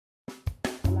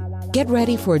Get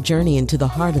ready for a journey into the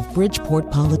heart of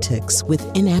Bridgeport politics with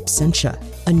In Absentia,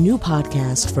 a new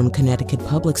podcast from Connecticut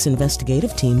Public's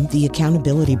investigative team, The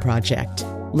Accountability Project.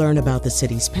 Learn about the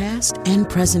city's past and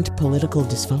present political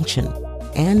dysfunction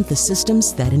and the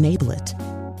systems that enable it.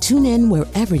 Tune in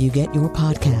wherever you get your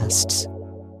podcasts.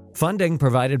 Funding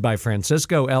provided by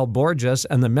Francisco L. Borges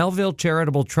and the Melville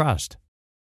Charitable Trust.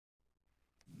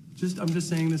 I'm just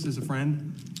saying this as a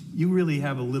friend. You really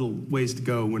have a little ways to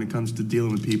go when it comes to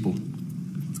dealing with people.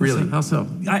 Really. How so?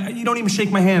 You don't even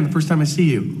shake my hand the first time I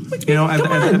see you. At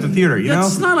the theater, you know?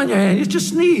 It's not on your hand. You just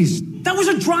sneezed. That was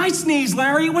a dry sneeze,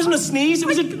 Larry. It wasn't a sneeze.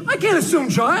 I can't assume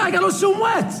dry. I got to assume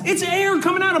wet. It's air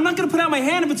coming out. I'm not going to put out my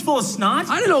hand if it's full of snot.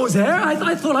 I didn't know it was air.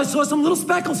 I thought I saw some little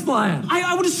speckles flying.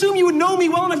 I would assume you would know me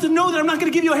well enough to know that I'm not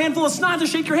going to give you a handful of snot to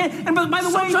shake your hand. And by the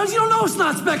way... Sometimes you don't know if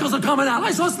snot speckles are coming out.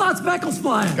 I saw snot speckles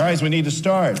flying. Guys, we need to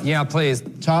start. Yeah, please.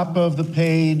 Top of the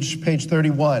page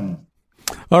 31.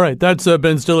 All right, that's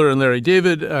Ben Stiller and Larry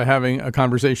David having a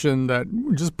conversation that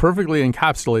just perfectly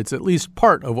encapsulates at least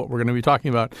part of what we're going to be talking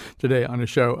about today on a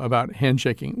show about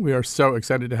handshaking. We are so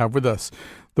excited to have with us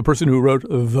the person who wrote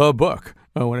the book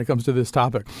when it comes to this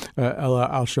topic, Ella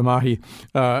Al-Shamahi.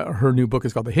 Her new book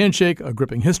is called The Handshake, A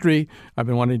Gripping History. I've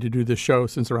been wanting to do this show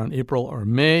since around April or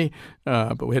May,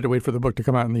 but we had to wait for the book to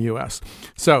come out in the U.S.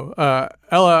 So,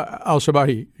 Ella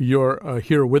Al-Shamahi, you're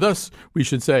here with us. We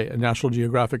should say a National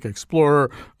Geographic explorer,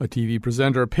 a TV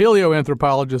presenter,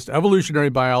 paleoanthropologist, evolutionary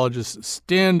biologist,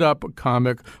 stand-up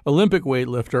comic, Olympic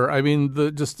weightlifter. I mean,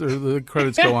 the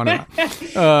credits go on and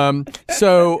on.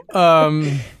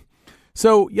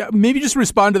 So yeah, maybe just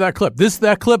respond to that clip.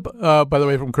 That clip, by the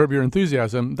way, from Curb Your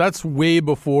Enthusiasm, that's way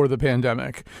before the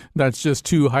pandemic. That's just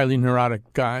two highly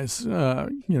neurotic guys,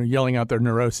 yelling out their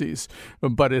neuroses.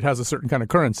 But it has a certain kind of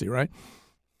currency, right?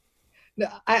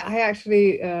 I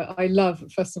actually, I love,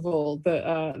 first of all,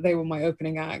 that they were my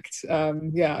opening act.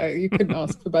 You couldn't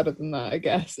ask for better than that, I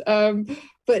guess.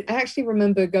 But I actually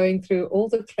remember going through all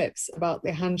the clips about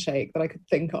the handshake that I could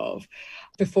think of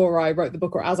before I wrote the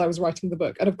book or as I was writing the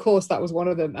book. And of course, that was one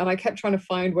of them. And I kept trying to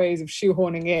find ways of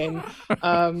shoehorning in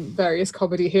various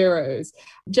comedy heroes.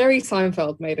 Jerry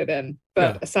Seinfeld made it in,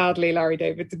 but sadly, Larry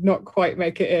David did not quite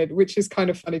make it in, which is kind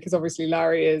of funny because obviously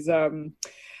Larry is...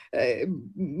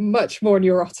 much more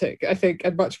neurotic, I think,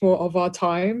 and much more of our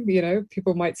time. You know,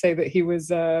 people might say that he was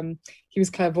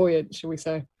clairvoyant, shall we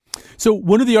say. So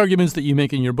one of the arguments that you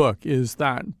make in your book is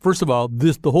that, first of all,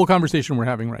 the whole conversation we're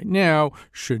having right now,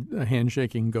 should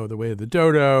handshaking go the way of the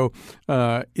dodo,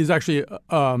 is actually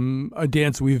a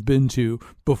dance we've been to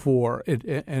before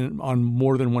and on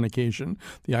more than one occasion.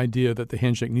 The idea that the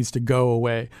handshake needs to go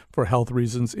away for health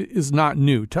reasons is not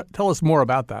new. Tell us more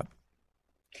about that.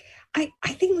 I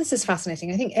think this is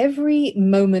fascinating. I think every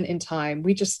moment in time,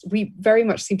 we very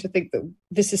much seem to think that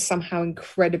this is somehow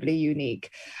incredibly unique.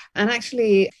 And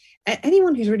actually,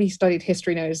 anyone who's really studied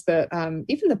history knows that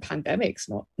even the pandemic's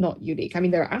not unique. I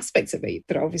mean, there are aspects of it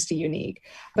that are obviously unique.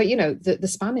 But, you know, the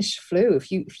Spanish flu, if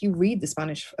you read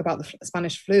about the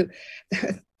Spanish flu,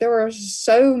 there are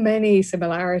so many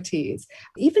similarities,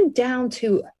 even down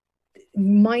to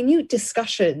minute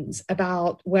discussions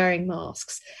about wearing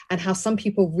masks and how some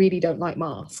people really don't like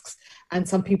masks and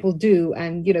some people do,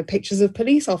 and pictures of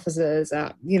police officers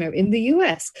in the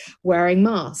US wearing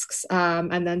masks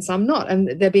and then some not,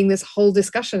 and there being this whole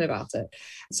discussion about it.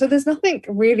 So there's nothing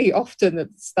really often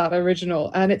that's that original,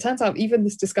 and it turns out even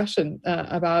this discussion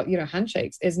about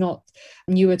handshakes is not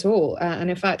new at all. And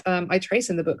in fact, I trace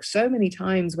in the book so many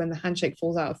times when the handshake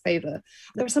falls out of favor.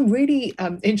 There are some really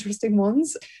interesting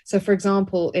ones. So for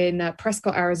example, in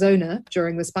Prescott, Arizona,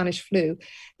 during the Spanish flu,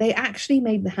 they actually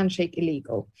made the handshake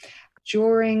illegal.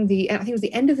 During I think it was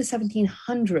the end of the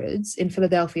 1700s in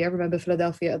Philadelphia. I remember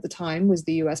Philadelphia at the time was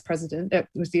the US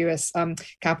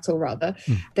capital rather.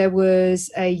 There was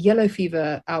a yellow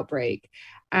fever outbreak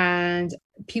and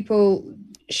people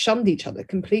shunned each other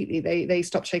completely. They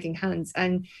stopped shaking hands.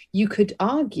 And you could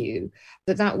argue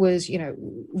that was,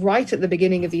 right at the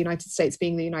beginning of the United States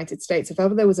being the United States. If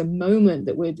ever there was a moment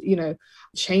that would,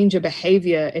 change a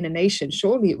behavior in a nation,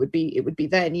 surely it would be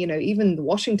then. Even the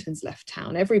Washingtons left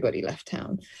town, everybody left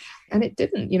town. And it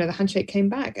didn't, the handshake came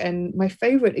back. And my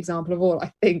favorite example of all,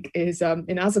 I think, is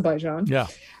in Azerbaijan,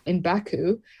 in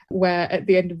Baku, where at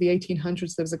the end of the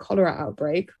 1800s, there was a cholera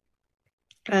outbreak.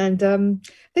 And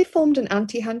they formed an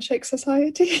anti-handshake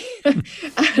society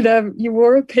and you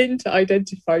wore a pin to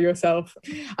identify yourself.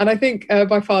 And I think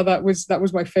by far that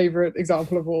was my favorite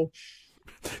example of all.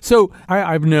 So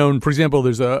I've known, for example,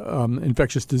 there's a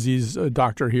infectious disease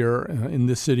doctor here in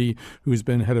this city who's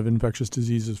been head of infectious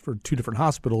diseases for 2 different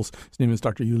hospitals. His name is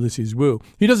Dr. Ulysses Wu.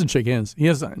 He doesn't shake hands. He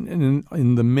has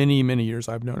in the many, many years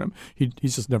I've known him.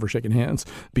 He's just never shaken hands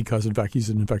because, in fact, he's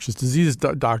an infectious disease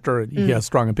doctor and he has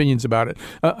strong opinions about it.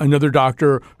 Another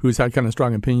doctor who's had kind of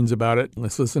strong opinions about it.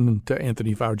 Let's listen to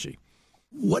Anthony Fauci.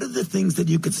 What are the things that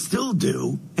you could still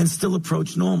do and still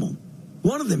approach normal?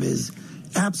 One of them is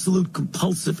absolute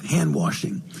compulsive hand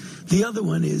washing. The other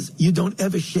one is you don't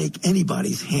ever shake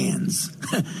anybody's hands.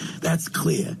 That's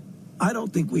clear. I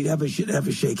don't think should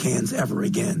ever shake hands ever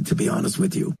again, to be honest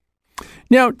with you.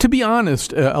 Now, to be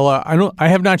honest, Ella, I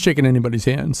have not shaken anybody's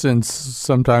hand since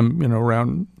sometime,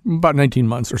 around about 19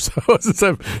 months or so since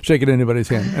I've shaken anybody's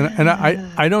hand. And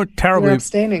I don't terribly... You're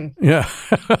abstaining. Yeah,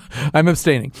 I'm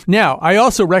abstaining. Now, I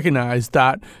also recognize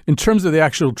that in terms of the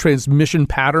actual transmission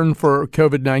pattern for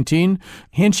COVID-19,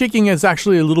 handshaking is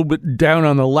actually a little bit down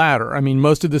on the ladder. I mean,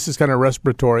 most of this is kind of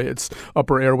respiratory. It's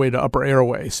upper airway to upper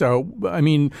airway. So, I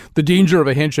mean, the danger of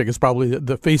a handshake is probably that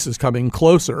the face is coming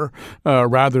closer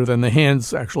rather than the hands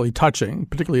actually touching,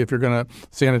 particularly if you're going to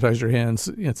sanitize your hands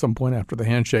at some point after the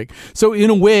handshake. So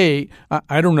in a way,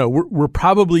 I don't know, we're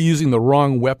probably using the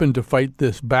wrong weapon to fight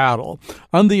this battle.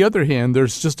 On the other hand,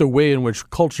 there's just a way in which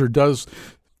culture does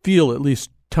feel at least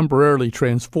temporarily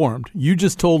transformed. You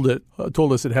just told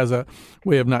us it has a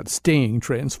way of not staying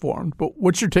transformed. But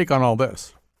what's your take on all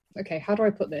this? Okay, how do I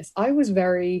put this? I was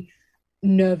very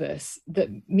nervous that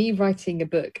me writing a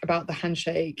book about the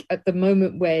handshake at the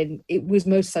moment when it was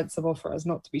most sensible for us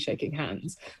not to be shaking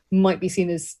hands might be seen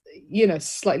as,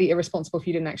 slightly irresponsible if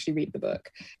you didn't actually read the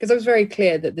book. Because I was very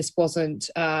clear that this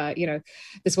wasn't,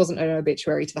 this wasn't an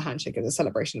obituary to the handshake, it was a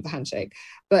celebration of the handshake.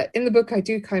 But in the book, I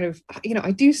do kind of,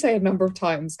 I do say a number of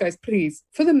times, guys, please,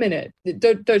 for the minute,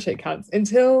 don't shake hands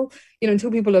until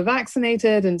people are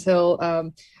vaccinated, until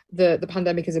the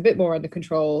pandemic is a bit more under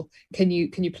control. Can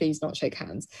you please not shake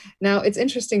hands? Now, it's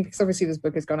interesting because obviously this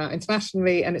book has gone out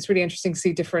internationally and it's really interesting to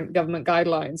see different government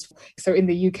guidelines. So in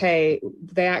the UK,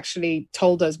 they actually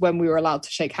told us when we were allowed to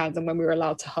shake hands and when we were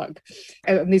allowed to hug.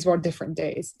 And these were on different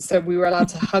days. So we were allowed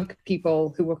to hug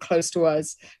people who were close to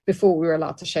us before we were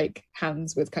allowed to shake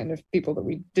hands with kind of people that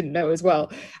we didn't know as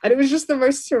well. And it was just the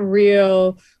most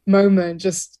surreal moment,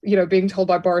 just, being told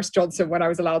by Boris Johnson when I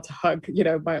was allowed to hug,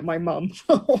 my mum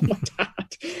or my dad.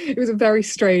 It was a very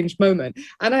strange moment.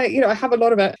 And I have a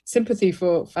lot of sympathy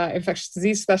for infectious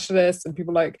disease specialists and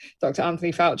people like Dr.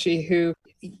 Anthony Fauci, who,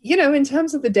 in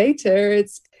terms of the data,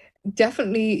 it's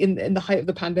definitely in the height of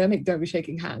the pandemic, don't be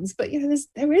shaking hands. But,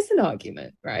 there is an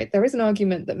argument, right? There is an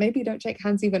argument that maybe don't shake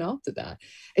hands even after that.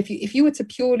 If you were to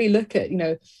purely look at,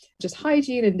 just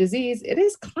hygiene and disease, it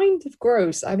is kind of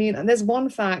gross. I mean, and there's one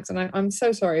fact, and I'm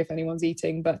so sorry if anyone's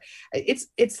eating, but it's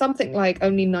something like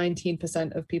only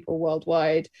 19% of people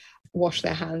worldwide wash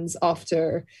their hands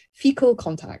after fecal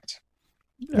contact.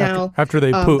 Now, after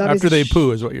they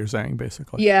poo is what you're saying,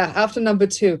 basically. Yeah, after number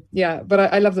 2. Yeah, but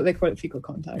I love that they call it fecal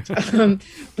contact.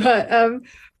 But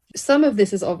some of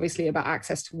this is obviously about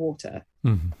access to water.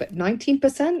 Mm-hmm. But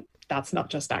 19%, that's not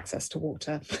just access to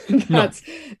water. That's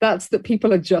that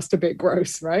people are just a bit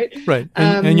gross, right? Right.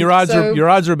 And your odds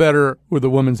are better with a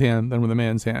woman's hand than with a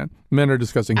man's hand. Men are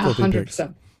discussing filthy 100%. Pigs.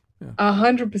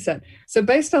 100%. So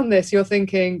based on this, you're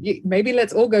thinking maybe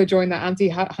let's all go join that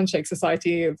anti-handshake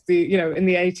society of the, in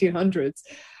the 1800s.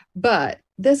 But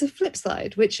there's a flip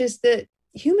side, which is that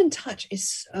human touch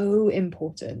is so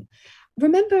important.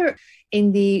 Remember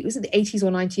was it the 80s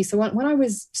or 90s? So when I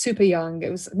was super young, it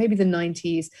was maybe the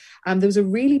 90s, there was a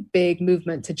really big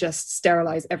movement to just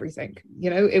sterilize everything.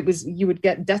 It was, you would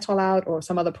get Dettol out or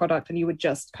some other product and you would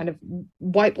just kind of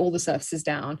wipe all the surfaces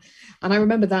down. And I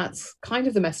remember that's kind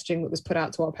of the messaging that was put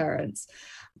out to our parents.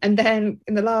 And then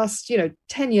in the last,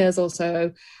 10 years or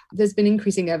so, there's been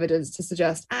increasing evidence to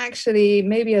suggest actually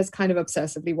maybe as kind of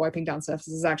obsessively wiping down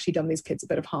surfaces has actually done these kids a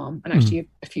bit of harm, and actually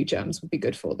a few germs would be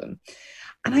good for them.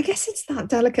 And I guess it's that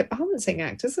delicate balancing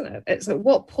act, isn't it? It's at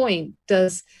what point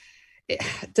does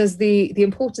the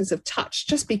importance of touch,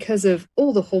 just because of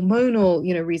all the hormonal,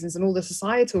 reasons and all the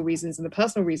societal reasons and the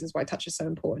personal reasons why touch is so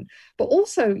important, but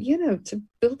also, to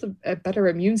build a better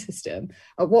immune system,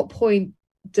 at what point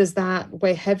does that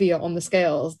weigh heavier on the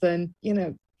scales than,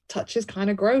 touch is kind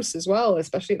of gross as well,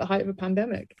 especially at the height of a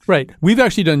pandemic. Right. We've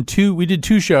actually we did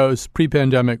 2 shows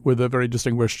pre-pandemic with a very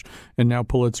distinguished and now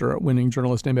Pulitzer-winning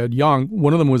journalist named Ed Yong.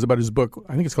 One of them was about his book,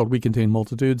 I think it's called We Contain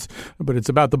Multitudes, but it's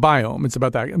about the biome. It's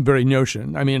about that very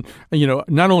notion. I mean,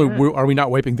 not only are we not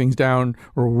wiping things down,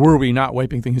 or were we not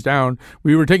wiping things down,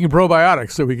 we were taking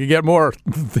probiotics so we could get more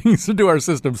things into our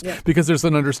systems because there's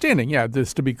an understanding,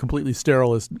 this to be completely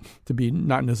sterile is to be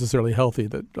not necessarily healthy,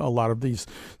 that a lot of these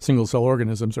single-cell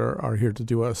organisms are here to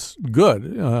do us good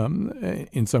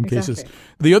in some cases.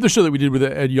 The other show that we did with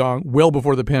Ed Yong well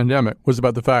before the pandemic was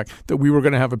about the fact that we were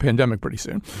going to have a pandemic pretty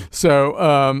soon. So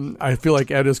I feel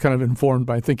like Ed is kind of informed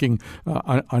by thinking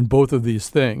on both of these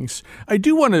things. I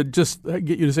do want to just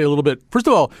get you to say a little bit, first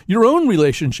of all, your own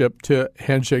relationship to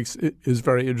handshakes is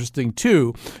very interesting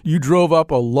too. You drove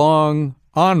up a long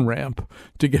on-ramp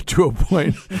to get to a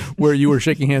point where you were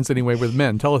shaking hands anyway with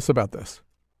men. Tell us about this.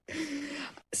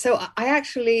 So I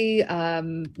actually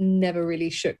never really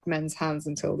shook men's hands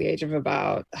until the age of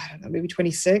about, I don't know, maybe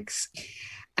 26.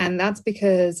 And that's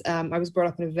because I was brought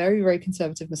up in a very, very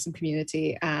conservative Muslim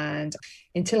community. And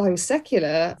until I was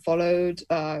secular, followed,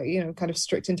 kind of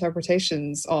strict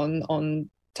interpretations on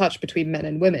touch between men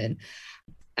and women.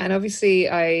 And obviously,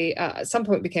 I at some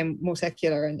point became more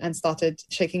secular and started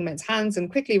shaking men's hands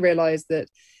and quickly realized that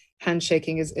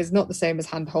handshaking is not the same as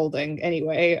hand holding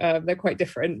anyway. They're quite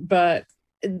different. But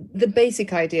the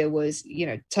basic idea was,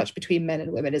 touch between men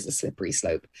and women is a slippery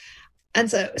slope. And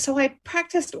so I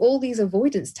practiced all these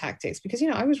avoidance tactics because,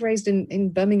 I was raised in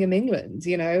Birmingham, England.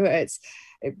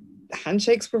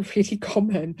 Handshakes were really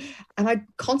common, and I'd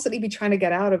constantly be trying to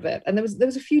get out of it. And there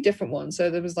was a few different ones. So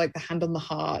there was like the hand on the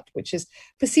heart, which is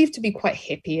perceived to be quite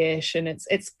hippie-ish, and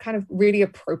it's kind of really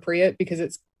appropriate because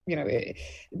it's,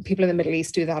 people in the Middle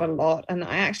East do that a lot. And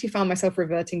I actually found myself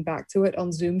reverting back to it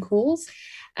on Zoom calls.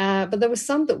 But there were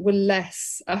some that were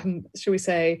less, shall we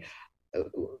say,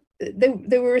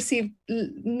 they were received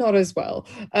not as well.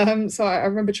 So I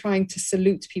remember trying to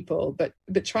salute people, but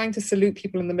trying to salute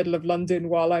people in the middle of London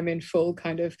while I'm in full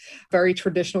kind of very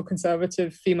traditional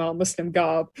conservative female Muslim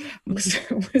garb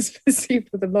was perceived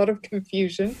with a lot of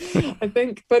confusion, I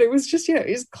think. But it was just, it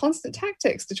was constant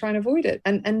tactics to try and avoid it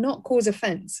and not cause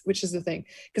offense, which is the thing.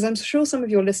 Because I'm sure some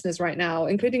of your listeners right now,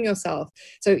 including yourself,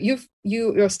 so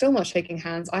you're still not shaking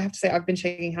hands. I have to say I've been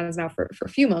shaking hands now for a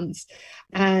few months.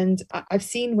 And I've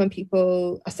seen when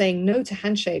people are saying no to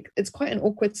handshake, it's quite an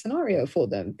awkward scenario for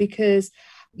them because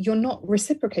you're not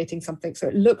reciprocating something. So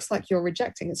it looks like you're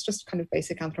rejecting. It's just kind of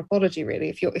basic anthropology, really.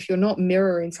 If you're not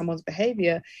mirroring someone's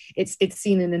behavior, it's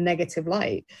seen in a negative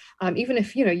light. Even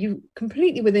if, you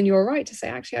completely within your right to say,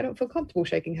 actually, I don't feel comfortable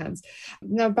shaking hands.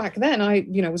 Now, back then, I,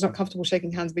 was not comfortable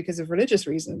shaking hands because of religious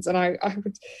reasons. And I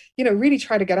would, really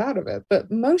try to get out of it. But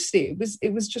mostly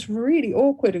it was just really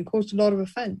awkward and caused a lot of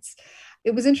offense.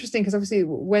 It was interesting because obviously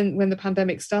when the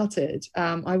pandemic started,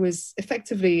 I was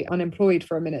effectively unemployed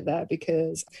for a minute there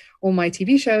because all my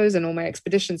TV shows and all my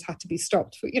expeditions had to be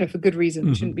stopped for good reason.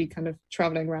 We shouldn't be kind of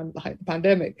traveling around the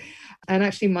pandemic. And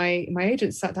actually my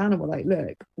agents sat down and were like,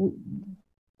 look,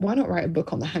 why not write a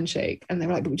book on the handshake? And they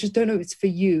were like, but we just don't know if it's for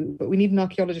you, but we need an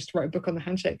archaeologist to write a book on the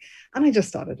handshake. And I just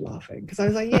started laughing because I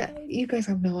was like, yeah, you guys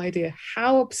have no idea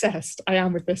how obsessed I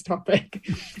am with this topic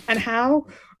and how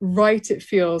right it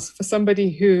feels for somebody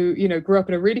who, grew up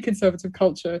in a really conservative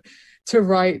culture to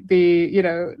write the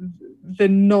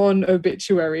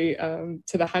non-obituary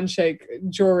to the handshake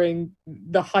during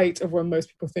the height of when most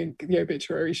people think the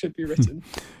obituary should be written.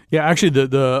 Yeah, actually,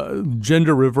 the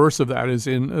gender reverse of that is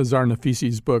in Azar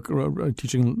Nafisi's book,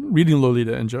 reading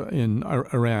Lolita in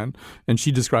Iran, and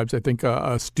she describes, I think,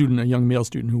 a young male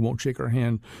student who won't shake her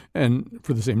hand, and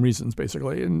for the same reasons,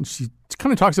 basically. And she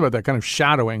kind of talks about that kind of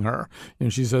shadowing her.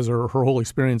 And she says her whole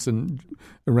experience in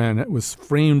Iran was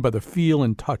framed by the feel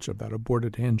and touch of that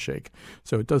aborted handshake.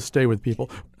 So it does stay with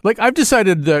people. Like, I've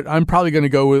decided that I'm probably going to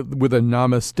go with a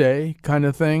namaste kind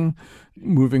of thing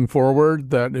moving forward,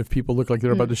 that if people look like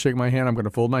they're about to shake my hand, I'm going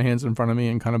to fold my hands in front of me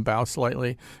and kind of bow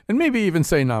slightly and maybe even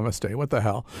say namaste. What the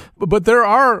hell? But there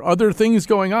are other things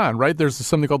going on, right? There's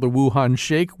something called the Wuhan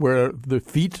shake where the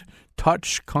feet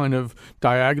touch kind of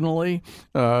diagonally.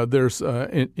 There's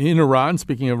in Iran,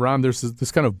 speaking of Iran, there's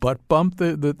this kind of butt bump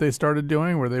that they started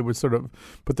doing where they would sort of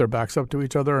put their backs up to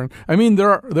each other. And I mean,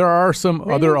 there are some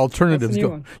other alternatives.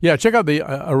 Yeah, check out the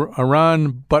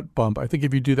Iran butt bump. I think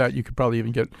if you do that, you could probably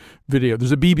even get video.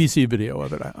 There's a BBC video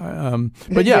of it.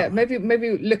 But yeah, maybe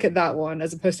look at that one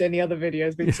as opposed to any other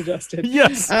videos being suggested.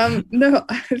 Yes. No,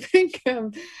 I think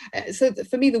so.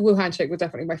 For me, the Wuhan shake was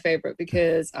definitely my favorite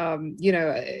because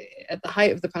at the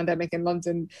height of the pandemic in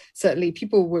London, certainly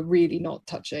people were really not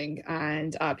touching,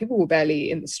 and people were barely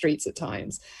in the streets at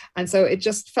times. And so it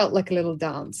just felt like a little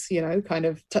dance, kind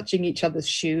of touching each other's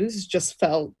shoes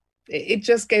it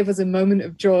just gave us a moment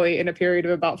of joy in a period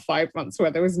of about 5 months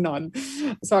where there was none.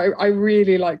 So I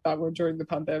really liked that one during the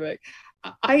pandemic.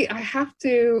 I have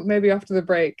to, maybe after the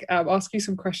break, ask you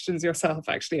some questions yourself,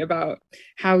 actually, about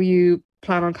how you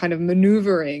plan on kind of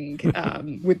maneuvering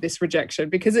with this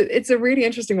rejection, because it's a really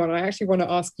interesting one. And I actually want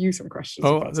to ask you some questions.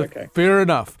 Oh, if that's okay. Fair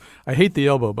enough. I hate the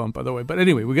elbow bump, by the way. But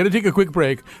anyway, we got to take a quick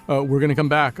break. We're going to come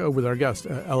back with our guest,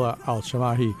 Ella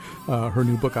Al-Shamahi. Her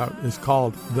new book out is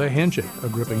called The Handshake, A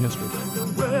Gripping History.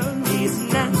 The world needs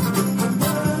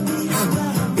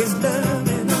is love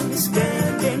and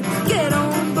understanding. Get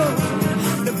on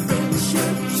board the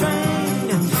friendship train.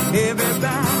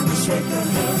 Everybody shake a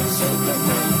hand, shake a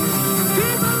hand.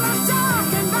 People are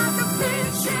talking about the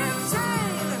friendship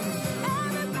train.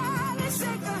 Everybody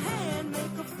shake a hand,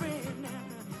 make a friend.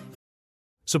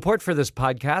 Support for this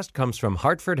podcast comes from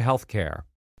Hartford Healthcare.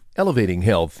 Elevating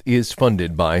Health is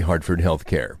funded by Hartford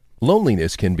Healthcare.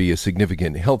 Loneliness can be a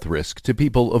significant health risk to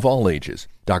people of all ages.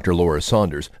 Dr. Laura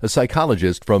Saunders, a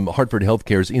psychologist from Hartford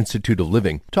Healthcare's Institute of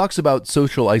Living, talks about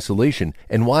social isolation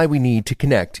and why we need to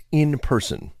connect in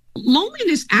person.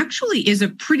 Loneliness actually is a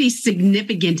pretty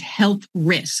significant health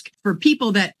risk for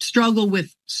people that struggle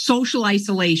with social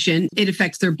isolation. It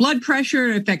affects their blood pressure,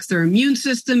 it affects their immune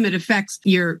system, it affects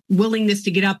your willingness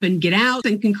to get up and get out,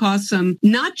 and can cause some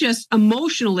not just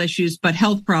emotional issues, but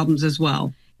health problems as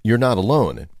well. You're not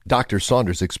alone. Dr.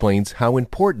 Saunders explains how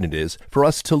important it is for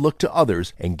us to look to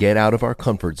others and get out of our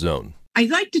comfort zone. I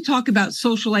like to talk about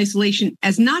social isolation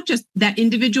as not just that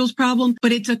individual's problem,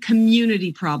 but it's a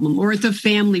community problem or it's a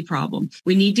family problem.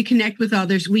 We need to connect with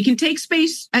others. We can take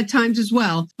space at times as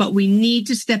well, but we need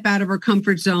to step out of our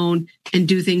comfort zone and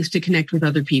do things to connect with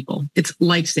other people. It's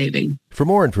life-saving. For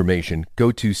more information,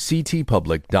 go to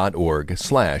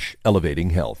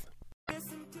ctpublic.org/elevatinghealth.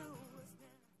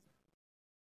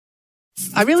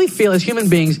 I really feel as human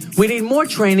beings, we need more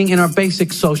training in our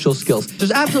basic social skills.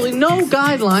 There's absolutely no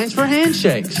guidelines for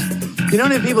handshakes. You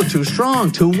don't have people too strong,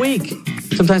 too weak.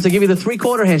 Sometimes they give you the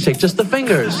 3/4 handshake, just the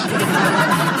fingers.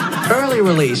 Early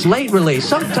release, late release.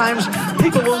 Sometimes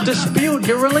people will dispute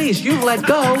your release. You let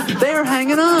go, they're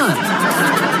hanging on.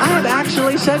 I have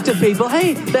actually said to people,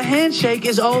 hey, the handshake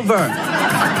is over.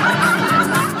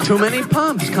 Too many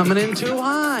pumps, coming in too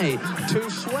high, too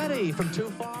sweaty, from too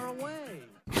far away.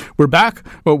 We're back.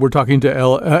 We're talking to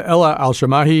Ella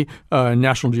Al-Shamahi,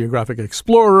 National Geographic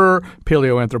explorer,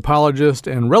 paleoanthropologist,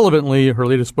 and relevantly, her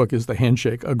latest book is The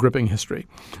Handshake, A Gripping History.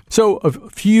 So a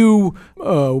few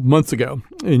months ago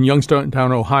in Youngstown,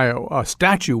 Ohio, a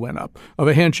statue went up of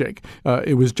a handshake.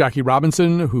 It was Jackie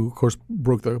Robinson, who, of course,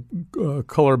 broke the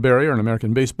color barrier in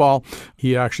American baseball.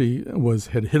 He actually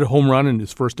had hit a home run in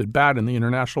his first at-bat in the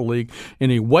International League, and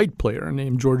a white player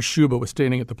named George Shuba was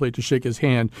standing at the plate to shake his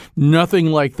hand.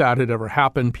 Nothing like that had ever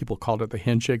happened. People called it the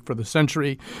handshake for the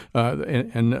century.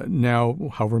 And now,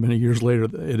 however many years later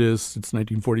it is, since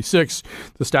 1946,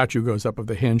 the statue goes up of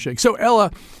the handshake. So,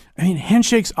 Ella, I mean,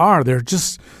 handshakes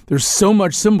there's so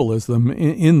much symbolism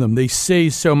in them. They say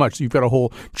so much. You've got a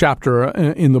whole chapter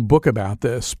in the book about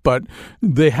this, but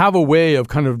they have a way of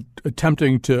kind of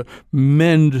attempting to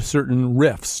mend certain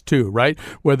rifts too, right?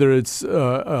 Whether it's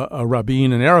a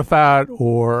Rabin and Arafat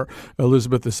or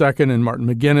Elizabeth II and Martin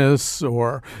McGuinness,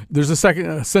 or there's a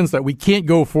sense that we can't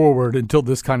go forward until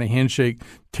this kind of handshake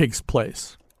takes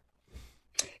place.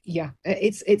 Yeah,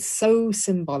 it's so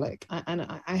symbolic, and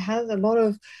I had a lot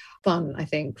of fun, I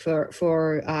think, for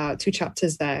 2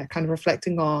 chapters there, kind of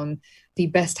reflecting on the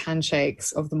best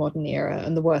handshakes of the modern era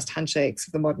and the worst handshakes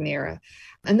of the modern era.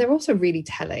 And they're also really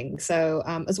telling. So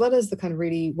as well as the kind of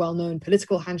really well-known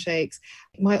political handshakes,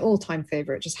 my all-time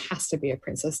favorite just has to be a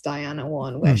Princess Diana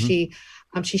one, where she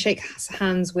shakes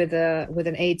hands with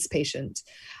an AIDS patient.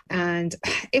 And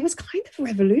it was kind of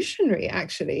revolutionary,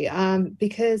 actually,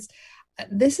 because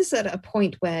this is at a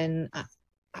point when,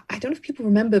 I don't know if people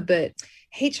remember, but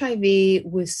HIV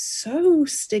was so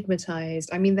stigmatized.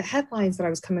 I mean, the headlines that I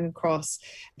was coming across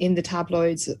in the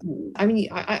tabloids, I mean,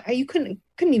 you couldn't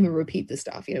even repeat the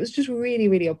stuff. It was just really,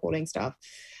 really appalling stuff.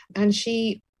 And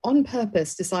she, on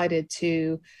purpose, decided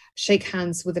to shake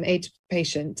hands with an AIDS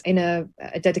patient in a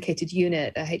dedicated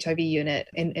unit, a HIV unit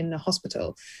in a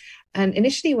hospital. And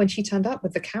initially, when she turned up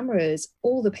with the cameras,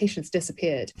 all the patients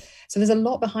disappeared. So there's a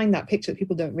lot behind that picture that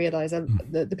people don't realize.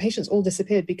 The patients all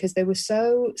disappeared because they were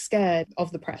so scared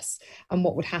of the press and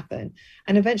what would happen.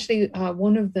 And eventually,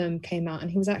 one of them came out, and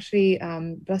he was actually,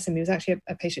 bless him, he was actually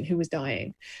a patient who was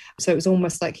dying. So it was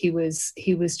almost like he was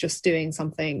just doing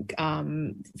something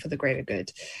for the greater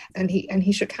good. And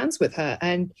he shook hands with her,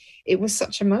 and it was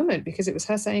such a moment because it was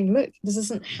her saying, "Look, this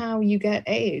isn't how you get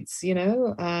AIDS,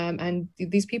 and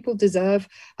these people deserve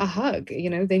a hug,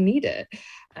 they need it."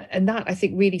 And that, I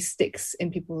think, really sticks in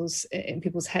people's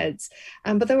heads.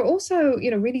 But there were also,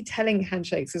 really telling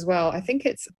handshakes as well. I think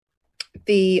it's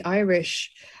the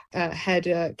Irish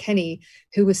head, Kenny,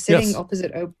 who was sitting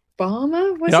opposite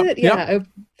Obama, was it? Yeah.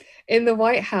 In the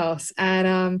White House,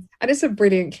 and it's a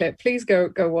brilliant clip. Please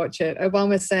go watch it.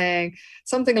 Obama saying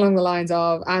something along the lines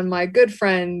of, "And my good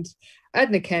friend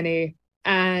Edna Kenny,"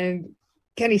 and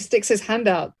Kenny sticks his hand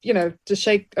out, to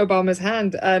shake Obama's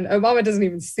hand, and Obama doesn't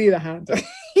even see the hand.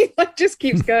 He just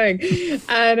keeps going,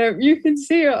 and you can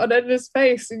see it on Edna's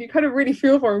face, and you kind of really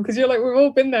feel for him because you're like, we've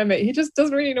all been there, mate. He just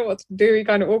doesn't really know what to do. He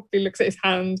kind of awkwardly looks at his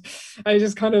hand, and he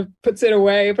just kind of puts it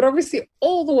away. But obviously,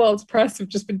 all the world's press have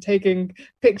just been taking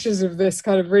pictures of this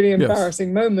kind of really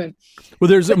embarrassing moment. Well,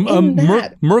 there's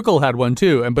Merkel had one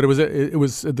too, but it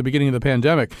was at the beginning of the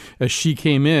pandemic. As she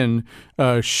came in,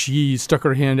 she stuck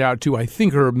her hand out to, I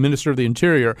think, her Minister of the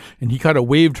Interior, and he kind of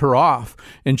waved her off.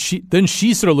 And she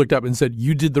sort of looked up and said,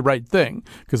 "You did the right thing,"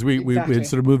 because we had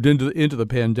sort of moved into the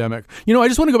pandemic. I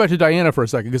just want to go back to Diana for a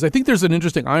second, because I think there's an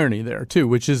interesting irony there too,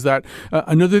 which is that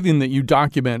another thing that you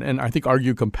document and I think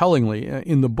argue compellingly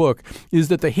in the book is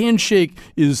that the handshake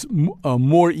is a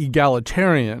more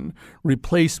egalitarian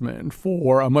replacement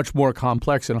for a much more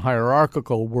complex and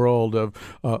hierarchical world of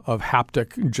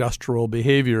haptic gestural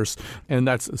behaviors. And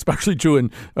that's especially true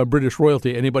in British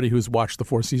royalty. Anybody who's watched the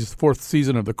fourth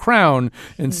season of The Crown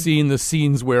and seen the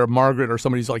scenes where Margaret or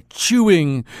somebody's like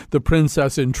chewing the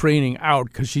princess in training out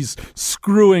because she's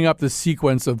screwing up the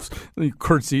sequence of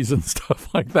curtsies and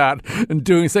stuff like that, and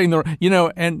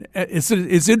and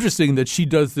it's interesting that she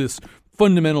does this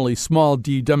fundamentally small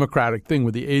d democratic thing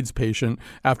with the AIDS patient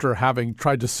after having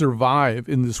tried to survive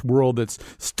in this world that's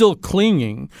still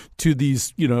clinging to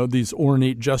these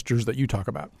ornate gestures that you talk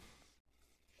about.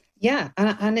 Yeah,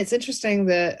 and it's interesting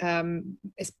that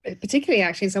it's particularly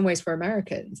actually in some ways for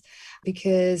Americans,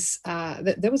 because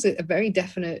there was a very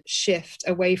definite shift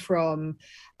away from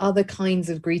other kinds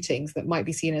of greetings that might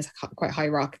be seen as quite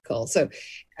hierarchical. So,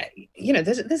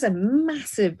 there's a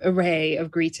massive array of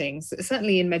greetings,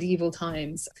 certainly in medieval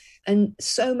times, and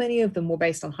so many of them were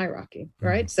based on hierarchy,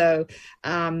 right? So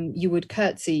you would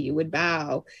curtsy, you would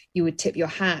bow, you would tip your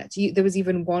hat. There was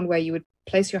even one where you would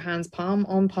place your hands palm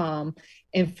on palm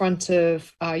in front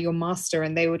of your master,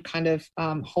 and they would kind of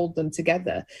hold them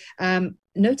together.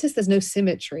 Notice there's no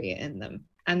symmetry in them.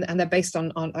 And they're based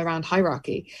on around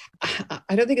hierarchy.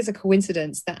 I don't think it's a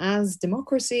coincidence that as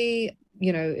democracy,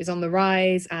 is on the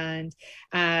rise, and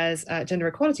as gender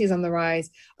equality is on the rise,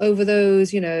 over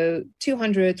those,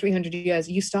 200, 300 years,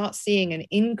 you start seeing an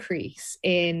increase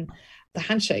in the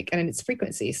handshake and in its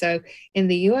frequency. So in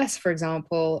the US, for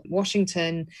example,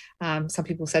 Washington, some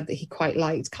people said that he quite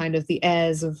liked kind of the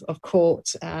airs of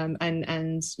court,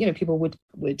 and people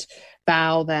would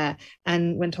bow there.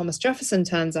 And when Thomas Jefferson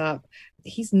turns up,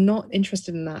 he's not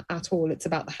interested in that at all. It's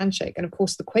about the handshake. And of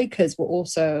course, the Quakers were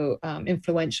also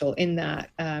influential in that,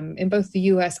 in both the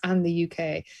US and the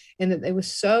UK, in that they were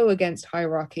so against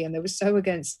hierarchy, and they were so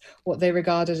against what they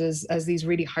regarded as these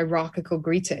really hierarchical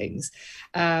greetings,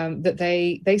 that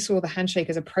they saw the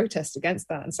handshake as a protest against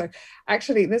that. And so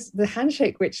actually the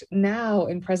handshake, which now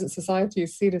in present society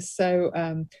is seen as so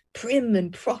prim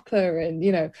and proper, and,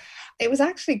 it was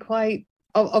actually quite,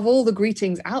 of all the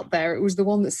greetings out there, it was the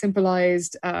one that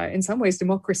symbolized, in some ways,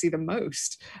 democracy the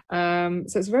most. So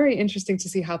it's very interesting to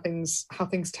see how things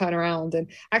turn around. And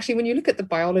actually, when you look at the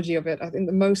biology of it, I think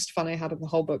the most fun I had of the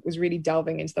whole book was really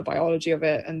delving into the biology of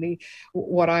it, and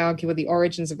what I argue were the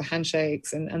origins of the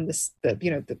handshakes, and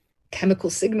the chemical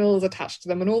signals attached to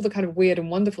them, and all the kind of weird and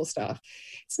wonderful stuff.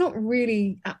 It's not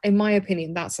really, in my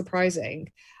opinion, that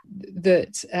surprising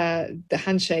that the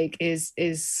handshake is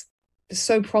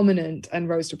so prominent and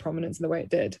rose to prominence in the way it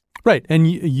did. Right.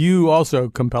 And you also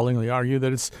compellingly argue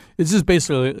that it's just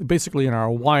basically in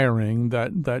our wiring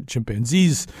that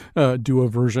chimpanzees do a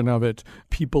version of it.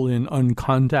 People in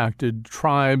uncontacted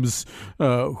tribes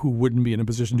who wouldn't be in a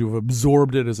position to have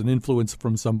absorbed it as an influence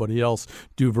from somebody else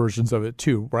do versions of it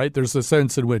too, right? There's a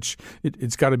sense in which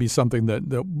it's got to be something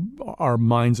that our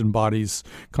minds and bodies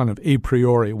kind of a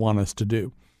priori want us to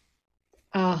do.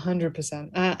 100%.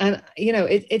 And,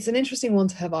 it's an interesting one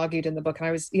to have argued in the book. And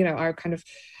I was,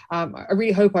 I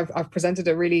really hope I've presented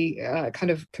a really kind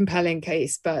of compelling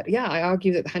case. But yeah, I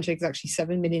argue that the handshake is actually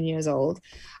 7 million years old.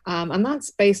 And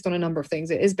that's based on a number of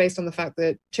things. It is based on the fact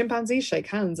that chimpanzees shake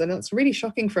hands. And that's really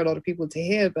shocking for a lot of people to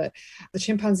hear. But the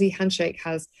chimpanzee handshake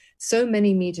has so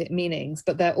many meanings,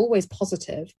 but they're always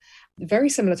positive, very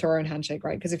similar to our own handshake,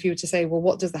 right? Because if you were to say, well,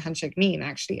 what does the handshake mean?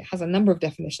 Actually, it has a number of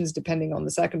definitions depending on the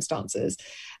circumstances.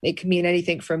 It can mean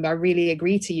anything from I really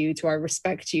agree to you to I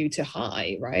respect you to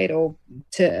hi, right? Or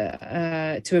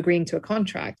to agreeing to a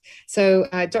contract. So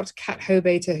Dr. Kat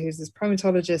Hobater, who's this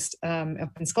primatologist up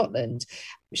in Scotland,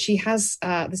 she has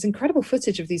this incredible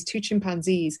footage of these two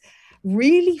chimpanzees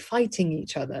really fighting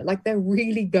each other, like they're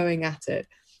really going at it.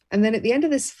 And then at the end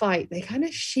of this fight, they kind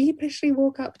of sheepishly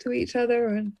walk up to each other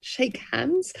and shake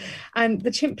hands. And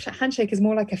the chimp handshake is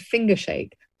more like a finger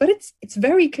shake, but it's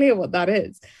very clear what that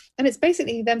is. And it's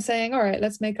basically them saying, all right,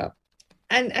 let's make up.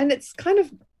 And it's kind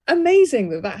of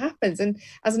amazing that happens. And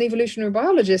as an evolutionary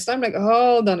biologist, I'm like,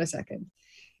 hold on a second.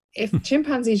 If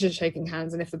chimpanzees are shaking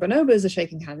hands and if the bonobos are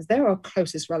shaking hands, they're our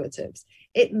closest relatives.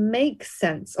 It makes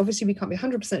sense. Obviously, we can't be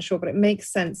 100% sure, but it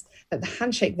makes sense that the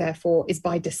handshake, therefore, is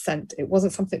by descent. It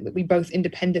wasn't something that we both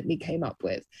independently came up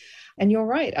with. And you're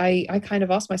right. I kind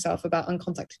of asked myself about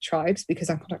uncontacted tribes because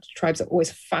uncontacted tribes are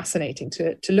always fascinating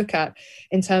to look at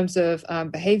in terms of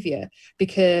behavior,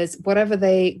 because whatever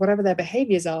their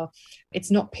behaviors are, it's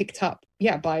not picked up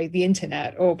by the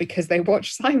internet or because they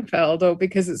watch Seinfeld or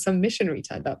because some missionary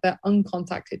turned up. They're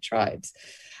uncontacted tribes.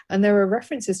 And there are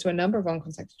references to a number of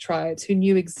uncontacted tribes who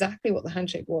knew exactly what the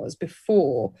handshake was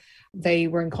before they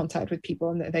were in contact with people,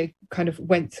 and they kind of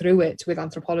went through it with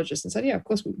anthropologists and said, yeah, of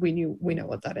course we know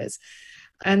what that is.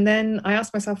 And then I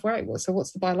asked myself, right, well, so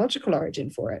what's the biological origin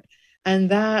for it?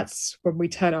 And that's when we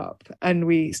turn up and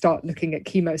we start looking at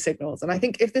chemo signals. And I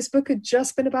think if this book had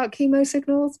just been about chemo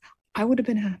signals, I would have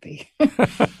been happy.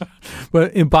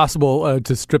 But impossible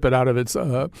to strip it out of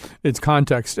its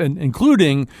context, and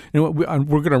including, we're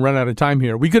going to run out of time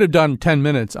here. We could have done 10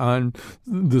 minutes on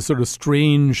the sort of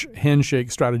strange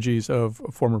handshake strategies of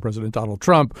former President Donald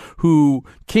Trump, who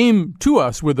came to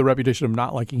us with the reputation of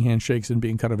not liking handshakes and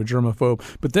being kind of a germaphobe,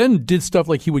 but then did stuff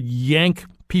like he would yank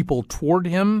people toward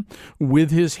him with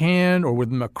his hand, or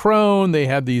with Macron. They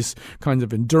had these kinds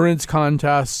of endurance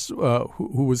contests,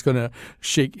 who was going to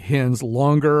shake hands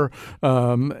longer.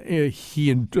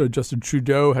 He and Justin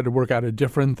Trudeau had to work out a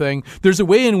different thing. There's a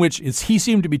way in which he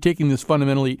seemed to be taking this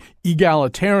fundamentally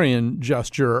egalitarian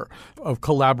gesture of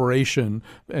collaboration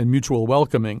and mutual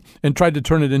welcoming and tried to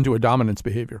turn it into a dominance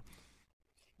behavior.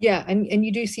 Yeah, and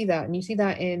you do see that, and you see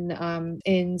that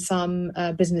in some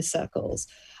business circles.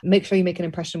 Make sure you make an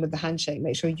impression with the handshake.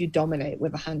 Make sure you dominate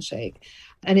with the handshake,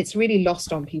 and it's really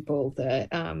lost on people that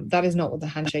that is not what the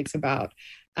handshake's about.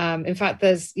 In fact,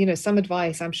 there's some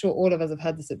advice. I'm sure all of us have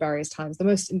heard this at various times. The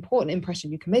most important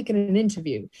impression you can make in an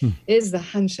interview is the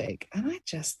handshake, and I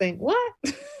just think, what?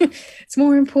 It's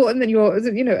more important than your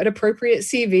an appropriate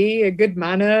CV, a good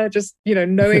manner, just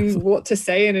knowing what to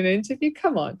say in an interview.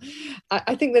 Come on,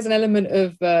 I think there's an element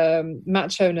of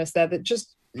macho-ness there that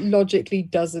just logically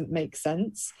doesn't make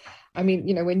sense. I mean,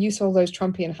 when you saw those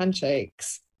Trumpian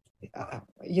handshakes,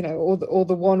 or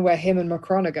the one where him and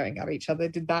Macron are going at each other,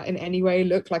 did that in any way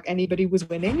look like anybody was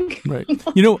winning? Right.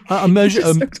 A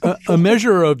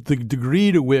measure of the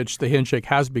degree to which the handshake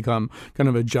has become kind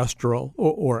of a gestural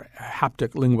or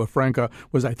haptic lingua franca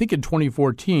was, I think, in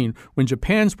 2014 when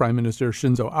Japan's Prime Minister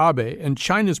Shinzo Abe and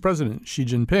China's President Xi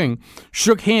Jinping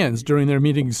shook hands during their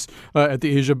meetings at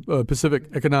the Asia-Pacific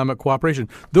Economic Cooperation.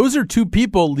 Those are two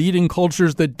people leading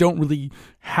cultures that don't really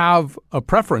have a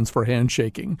preference for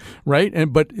handshaking,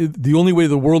 right? But the only way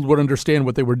the world would understand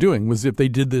what they were doing was if they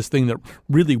did this thing that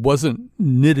really wasn't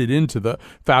knitted into the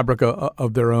fabric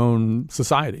of their own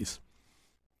societies.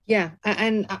 Yeah,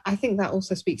 and I think that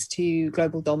also speaks to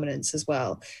global dominance as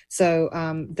well. So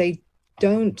they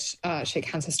don't shake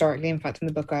hands historically. In fact, in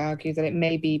the book, I argue that it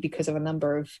may be because of a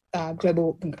number of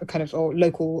global kind of or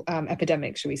local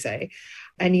epidemics, should we say.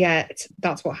 And yet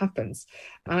that's what happens.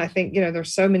 And I think, there are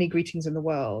so many greetings in the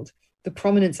world. The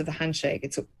prominence of the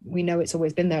handshake, we know it's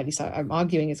always been there, at least I'm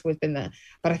arguing it's always been there.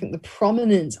 But I think the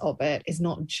prominence of it is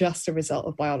not just a result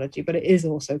of biology, but it is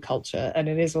also culture. And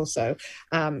it is also,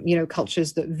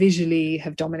 cultures that visually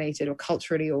have dominated or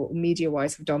culturally or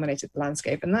media-wise have dominated the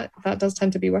landscape. And that does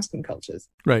tend to be Western cultures.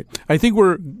 Right. I think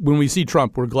when we see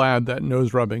Trump, we're glad that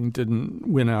nose rubbing didn't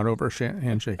win out over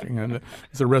handshaking. And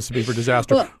it's a recipe for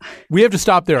disaster. Well, we have to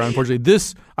stop there, unfortunately.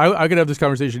 I could have this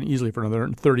conversation easily for another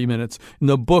 30 minutes. And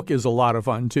the book is a lot of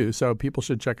fun, too. So people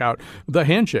should check out The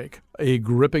Handshake, A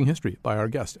Gripping History by our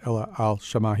guest, Ella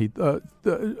Al-Shamahi.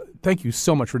 Thank you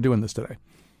so much for doing this today.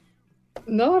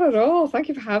 Not at all. Thank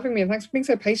you for having me, and thanks for being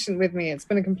so patient with me. It's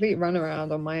been a complete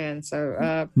runaround on my end,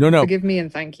 so forgive me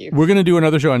and thank you. We're going to do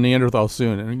another show on Neanderthal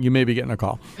soon, and you may be getting a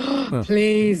call.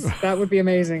 Please, that would be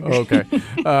amazing. Okay.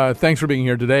 Thanks for being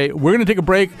here today. We're going to take a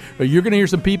break. You're going to hear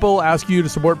some people ask you to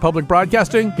support public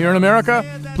broadcasting here in America.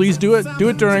 Please do it. Do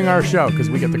it during our show because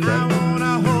we get the credit.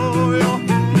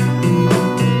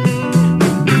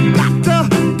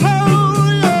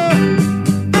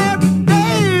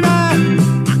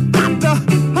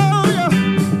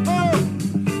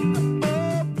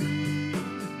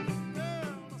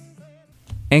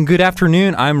 And good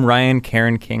afternoon. I'm Ryan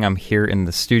Karen King. I'm here in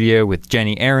the studio with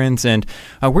Jenny Ahrens, and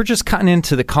we're just cutting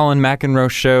into the Colin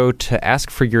McEnroe Show to ask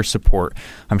for your support.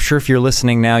 I'm sure if you're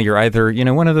listening now, you're either,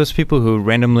 one of those people who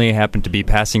randomly happen to be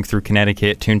passing through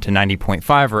Connecticut, tuned to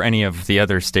 90.5 or any of the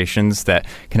other stations that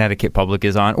Connecticut Public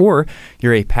is on, or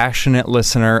you're a passionate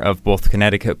listener of both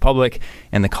Connecticut Public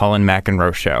and the Colin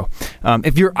McEnroe Show.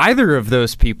 If you're either of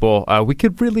those people, we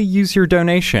could really use your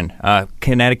donation.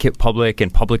 Connecticut Public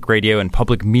and Public Radio and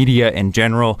Public Media in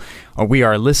general, we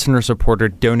are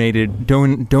listener-supported,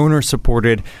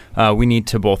 donor-supported. We need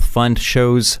to both fund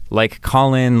shows like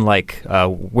Colin, like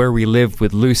Where We Live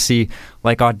with Lucy,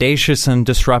 like Audacious and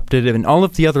Disrupted, and all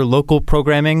of the other local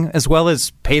programming, as well as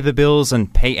pay the bills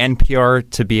and pay NPR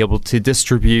to be able to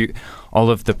distribute all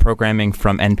of the programming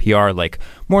from NPR, like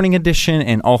Morning Edition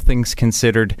and All Things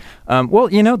Considered.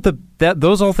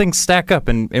 Those all things stack up,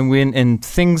 and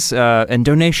things and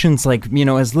donations like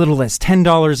as little as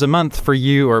 $10 a month for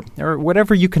you or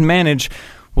whatever you can manage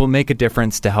will make a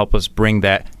difference to help us bring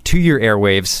that to your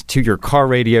airwaves, to your car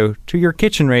radio, to your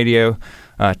kitchen radio,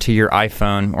 to your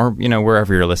iPhone, or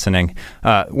wherever you're listening.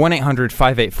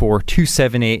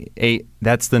 1-800-584-2788.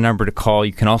 That's the number to call.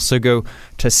 You can also go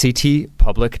to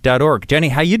ctpublic.org. Jenny,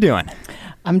 how you doing?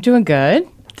 I'm doing good.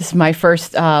 This is my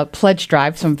first pledge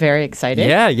drive, so I'm very excited.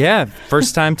 Yeah.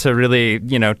 First time to really,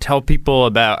 tell people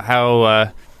about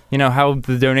how how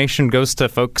the donation goes to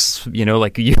folks,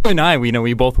 like you and I.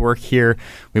 We both work here.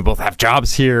 We both have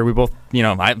jobs here. We both, we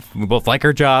both like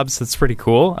our jobs. That's pretty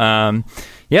cool. So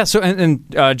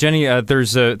Jenny,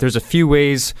 there's a few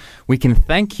ways we can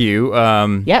thank you.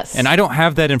 Yes. And I don't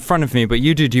have that in front of me, but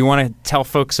you do. Do you want to tell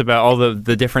folks about all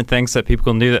the different things that people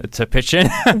can do to pitch in?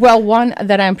 Well, one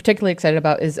that I'm particularly excited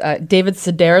about is David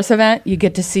Sedaris event. You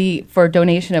get to see for a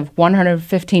donation of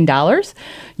 $115.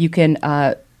 You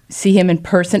can see him in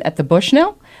person at the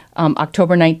Bushnell.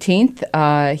 October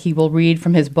 19th, he will read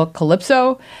from his book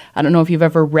Calypso. I don't know if you've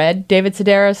ever read David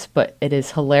Sedaris, but it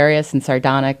is hilarious and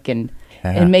sardonic, and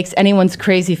it makes anyone's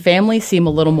crazy family seem a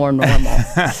little more normal.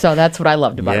 So that's what I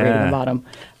loved about reading about him.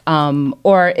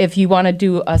 Or if you want to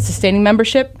do a sustaining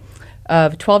membership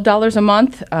of $12 a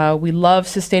month, we love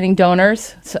sustaining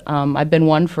donors. I've been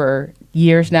one for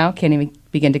years now, can't even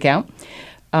begin to count.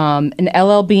 An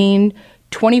LL Bean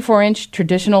 24-inch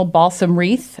traditional balsam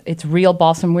wreath. It's real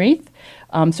balsam wreath.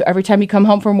 So every time you come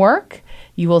home from work,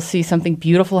 you will see something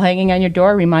beautiful hanging on your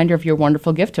door, a reminder of your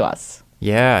wonderful gift to us.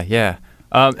 Yeah.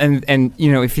 And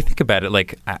if you think about it,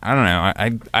 like, I don't know,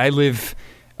 I live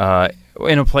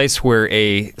in a place where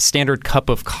a standard cup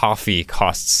of coffee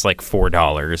costs like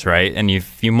 $4, right? And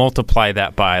if you multiply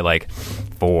that by like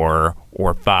 4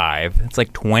 or 5, it's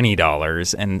like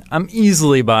 $20. And I'm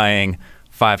easily buying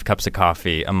 5 cups of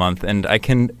coffee a month, and I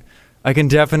can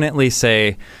definitely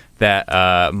say that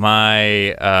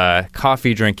my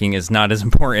coffee drinking is not as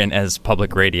important as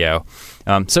public radio.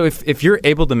 So if you're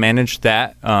able to manage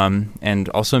that, and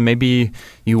also maybe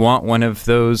you want one of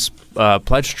those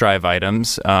pledge drive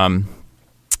items, feel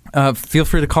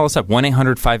free to call us up,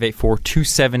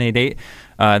 1-800-584-2788.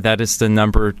 That is the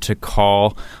number to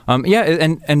call.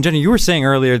 And Jenny, you were saying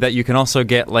earlier that you can also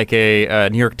get like a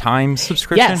New York Times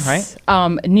subscription, right?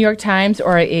 New York Times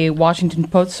or a Washington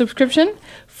Post subscription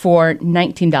for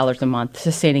 $19 a month,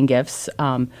 sustaining gifts.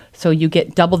 So you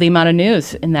get double the amount of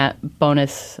news in that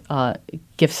bonus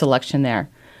gift selection there.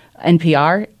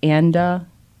 NPR and either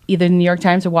the New York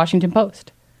Times or Washington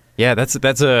Post. Yeah, that's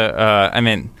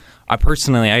I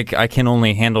personally, I can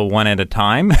only handle one at a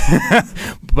time,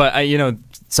 but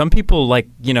some people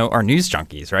are news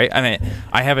junkies, right? I mean,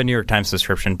 I have a New York Times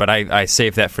subscription, but I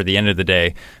save that for the end of the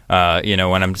day,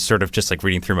 when I'm sort of just like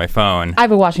reading through my phone. I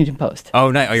have a Washington Post.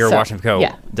 Oh, no, you're a Washington Post.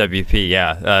 Yeah. WP,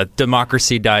 yeah.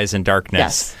 Democracy dies in darkness.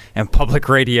 Yes. And public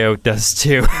radio does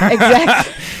too.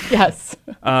 Exactly. Yes.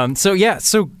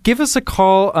 So give us a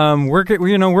call.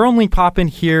 We're only popping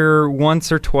here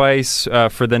once or twice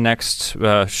for the next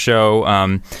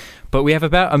show. But we have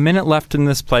about a minute left in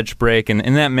this pledge break, and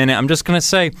in that minute, I'm just going to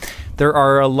say there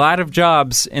are a lot of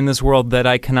jobs in this world that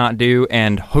I cannot do,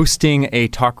 and hosting a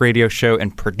talk radio show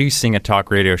and producing a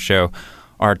talk radio show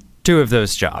are two of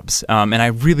those jobs. And I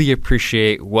really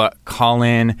appreciate what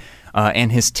Colin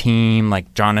and his team,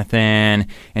 like Jonathan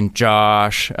and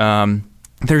Josh,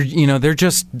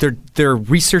 they're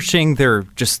researching. They're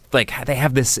just like, they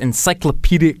have this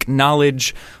encyclopedic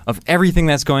knowledge of everything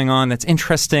that's going on that's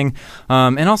interesting,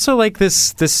 and also like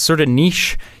this sort of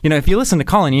niche. If you listen to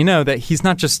Colin, you know that he's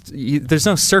not just there's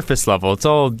no surface level. It's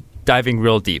all diving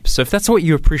real deep. So if that's what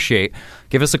you appreciate,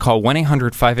 give us a call,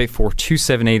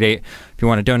 1-800-584-2788. If you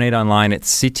want to donate online,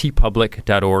 it's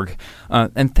ctpublic.org.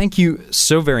 And thank you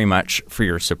so very much for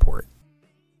your support.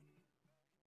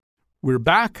 We're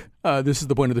back. This is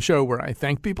the point of the show where I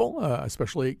thank people,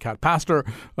 especially Kat Pastor,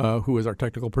 who is our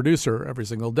technical producer every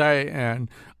single day. And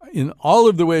in all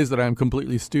of the ways that I'm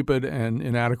completely stupid and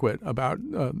inadequate about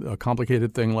a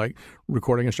complicated thing like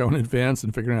recording a show in advance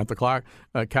and figuring out the clock,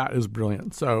 Kat is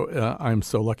brilliant. So I'm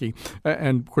so lucky.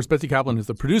 And, of course, Betsy Kaplan is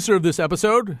the producer of this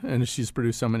episode, and she's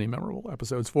produced so many memorable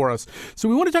episodes for us. So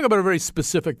we want to talk about a very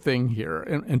specific thing here.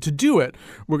 And to do it,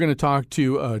 we're going to talk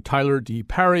to Tyler D.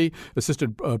 Parry,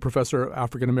 Assistant Professor of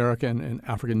African American and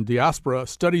African Diaspora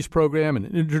Studies Program and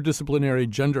Interdisciplinary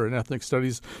Gender and Ethnic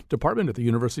Studies Department at the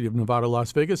University of Nevada,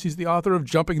 Las Vegas. He's the author of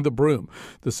Jumping the Broom,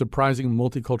 The Surprising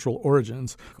Multicultural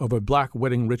Origins of a Black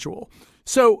Wedding Ritual.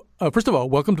 So, first of all,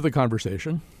 welcome to the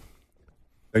conversation.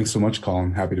 Thanks so much,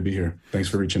 Colin. Happy to be here. Thanks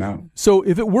for reaching out. So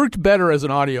if it worked better as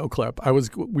an audio clip,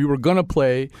 we were going to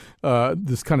play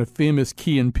this kind of famous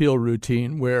Key and Peele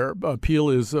routine where Peele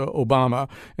is Obama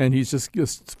and he's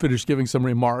just finished giving some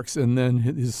remarks, and then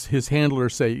his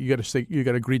handlers say you got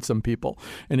to greet some people,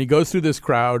 and he goes through this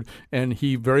crowd and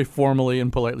he very formally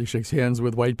and politely shakes hands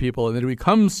with white people, and then when he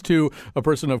comes to a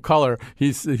person of color,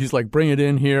 he's like, bring it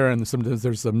in here, and sometimes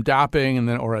there's some dapping, and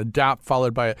then or a dap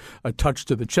followed by a touch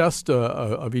to the chest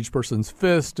of each person's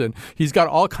fist, and he's got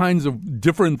all kinds of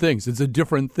different things. It's a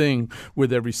different thing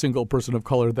with every single person of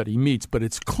color that he meets, but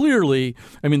it's clearly,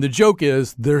 the joke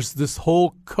is there's this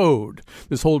whole code,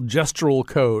 this whole gestural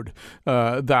code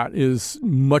that is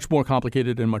much more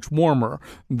complicated and much warmer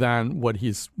than what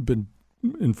he's been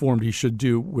informed he should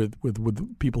do with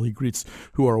people he greets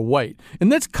who are white.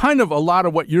 And that's kind of a lot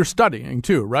of what you're studying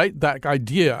too, right? That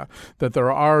idea that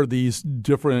there are these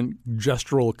different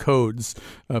gestural codes,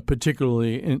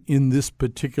 particularly in this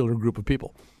particular group of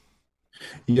people.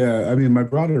 Yeah, my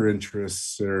broader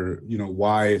interests are,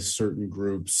 why certain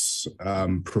groups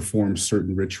perform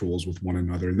certain rituals with one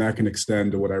another. And that can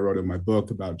extend to what I wrote in my book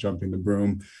about Jumping the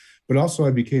Broom. But also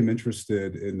I became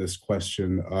interested in this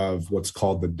question of what's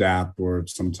called the DAP, or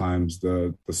sometimes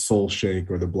the soul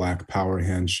shake or the Black Power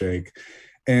handshake.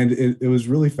 And it was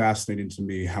really fascinating to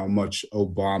me how much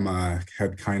Obama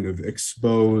had kind of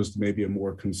exposed maybe a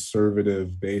more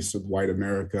conservative base of white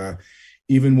America,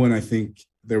 even when I think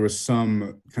there was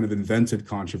some kind of invented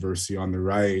controversy on the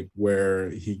right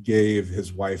where he gave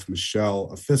his wife,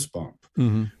 Michelle, a fist bump,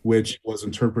 which was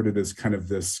interpreted as kind of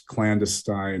this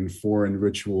clandestine foreign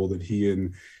ritual that he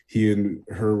and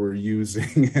her were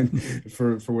using. And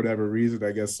for whatever reason,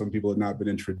 I guess some people had not been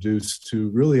introduced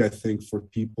to really, I think for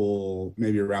people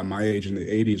maybe around my age in the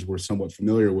 80s were somewhat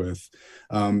familiar with,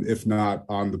 if not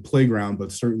on the playground,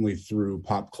 but certainly through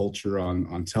pop culture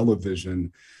on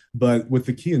television. But with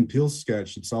the Key and Peele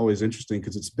sketch, it's always interesting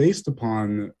because it's based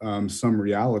upon some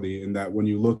reality in that when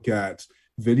you look at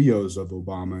videos of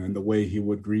Obama and the way he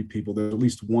would greet people, there's at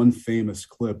least one famous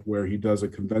clip where he does a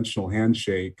conventional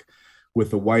handshake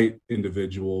with a white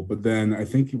individual. But then I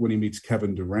think when he meets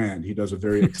Kevin Durant, he does a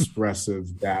very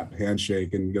expressive dap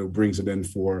handshake and brings it in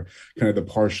for kind of the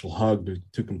partial hug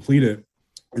to complete it.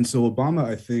 And so Obama,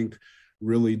 I think,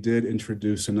 really did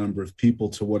introduce a number of people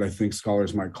to what I think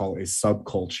scholars might call a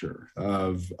subculture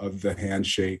of the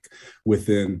handshake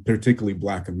within particularly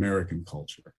Black American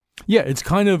culture. Yeah, it's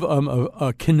kind of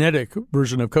a kinetic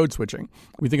version of code switching.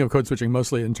 We think of code switching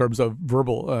mostly in terms of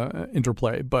verbal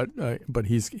interplay, but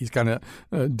he's kind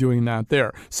of doing that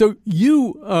there. So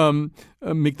you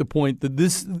make the point that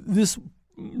this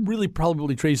really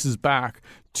probably traces back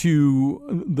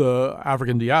to the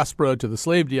African diaspora, to the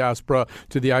slave diaspora,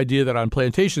 to the idea that on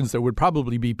plantations there would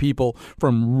probably be people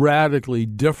from radically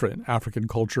different African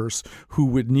cultures who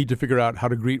would need to figure out how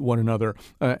to greet one another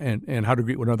and how to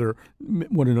greet one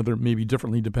another maybe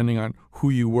differently depending on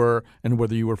who you were and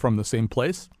whether you were from the same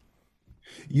place.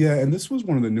 Yeah, and this was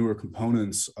one of the newer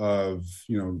components of,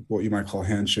 what you might call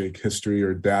handshake history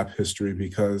or DAP history,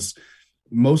 because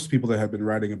most people that have been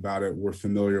writing about it were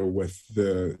familiar with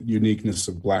the uniqueness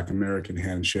of Black American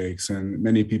handshakes, and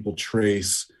many people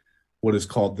trace what is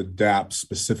called the DAP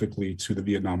specifically to the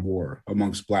Vietnam War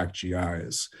amongst Black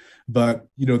GIs. But,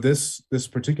 this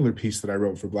particular piece that I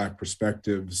wrote for Black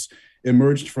Perspectives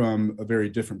emerged from a very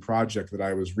different project that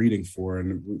I was reading for.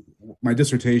 And my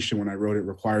dissertation, when I wrote it,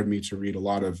 required me to read a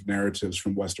lot of narratives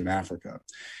from Western Africa.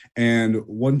 And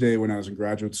one day when I was in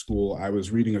graduate school, I was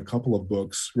reading a couple of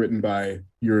books written by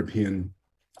European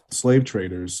slave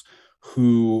traders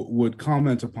who would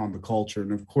comment upon the culture.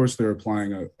 And of course, they're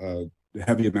applying a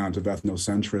heavy amount of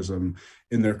ethnocentrism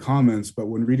in their comments. But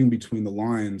when reading between the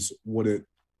lines, what it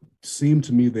seemed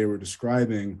to me they were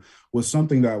describing was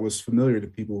something that was familiar to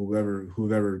people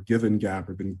who've ever given GAP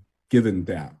or been given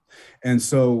DAP. And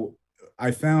so I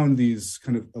found these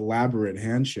kind of elaborate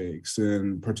handshakes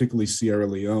in particularly Sierra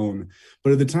Leone,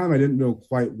 but at the time I didn't know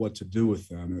quite what to do with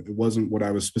them. It wasn't what I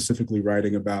was specifically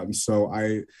writing about. And so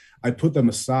I put them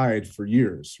aside for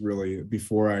years, really,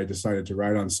 before I decided to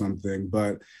write on something.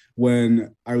 But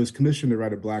when I was commissioned to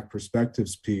write a Black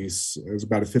Perspectives piece, it was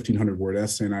about a 1,500 word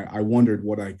essay, and I wondered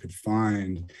what I could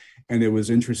find. And it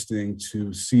was interesting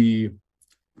to see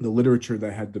the literature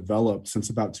that had developed since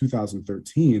about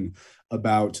 2013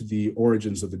 about the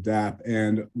origins of the DAP.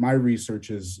 And my research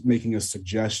is making a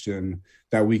suggestion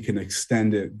that we can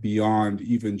extend it beyond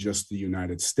even just the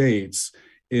United States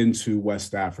into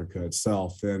West Africa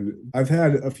itself. And I've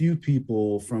had a few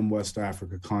people from West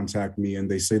Africa contact me, and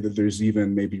they say that there's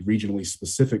even maybe regionally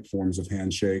specific forms of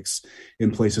handshakes in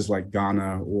places like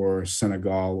Ghana or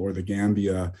Senegal or the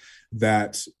Gambia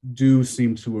that do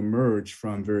seem to emerge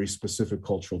from very specific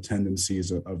cultural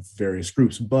tendencies of various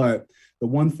groups. But the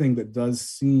one thing that does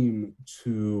seem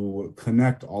to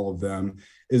connect all of them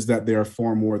is that they are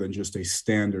far more than just a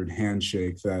standard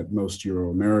handshake that most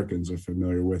Euro-Americans are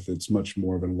familiar with. It's much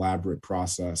more of an elaborate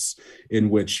process in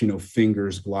which,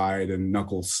 fingers glide and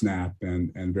knuckles snap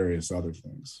and various other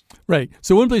things. Right.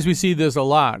 So one place we see this a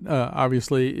lot,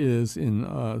 obviously, is in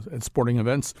at sporting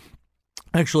events.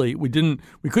 Actually, we couldn't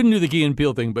do the Key and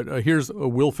Peele thing, but here's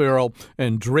Will Ferrell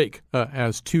and Drake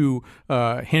as two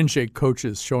handshake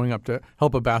coaches showing up to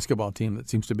help a basketball team that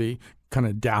seems to be kind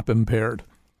of DAP impaired.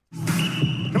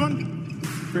 Come on.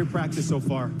 Great practice so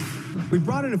far. We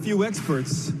brought in a few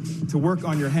experts to work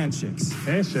on your handshakes.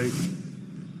 Handshake?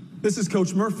 This is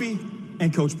Coach Murphy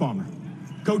and Coach Palmer.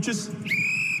 Coaches?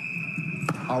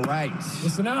 All right.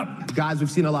 Listen up. Guys,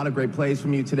 we've seen a lot of great plays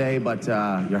from you today, but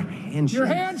your handshakes... Your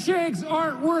handshakes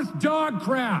aren't worth dog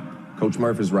crap. Coach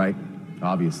Murph is right,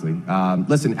 obviously.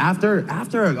 Listen, after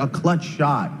a clutch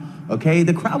shot, okay,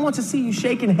 the crowd wants to see you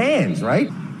shaking hands, right?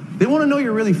 They want to know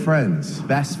you're really friends,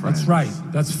 best friends. That's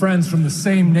right. That's friends from the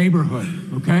same neighborhood,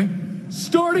 okay?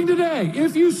 Starting today,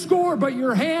 if you score but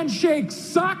your handshake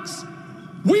sucks,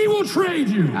 we will trade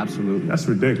you. Absolutely. That's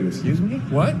ridiculous. Excuse me?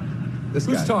 What? This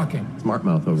Who's guy. talking? Smart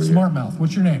mouth over here. Smart mouth.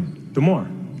 What's your name? DeMar.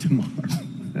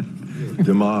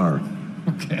 DeMar.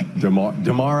 Okay.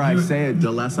 DeMar, I say it,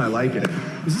 the less I like it.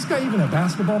 Is this guy even a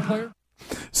basketball player?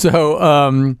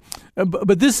 So,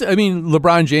 but this,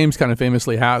 LeBron James kind of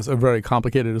famously has a very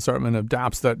complicated assortment of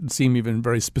DAPs that seem even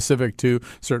very specific to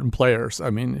certain players.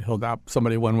 He'll DAP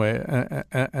somebody one way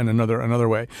and another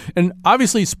way. And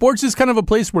obviously, sports is kind of a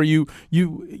place where you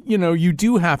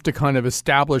do have to kind of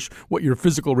establish what your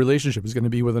physical relationship is going to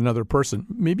be with another person.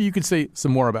 Maybe you could say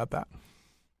some more about that.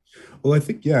 Well, I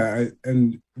think,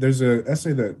 and there's an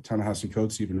essay that Ta-Nehisi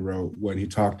Coates even wrote when he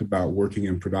talked about working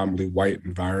in predominantly white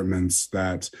environments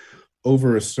that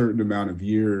over a certain amount of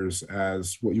years,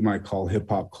 as what you might call hip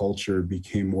hop culture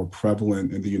became more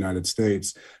prevalent in the United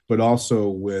States, but also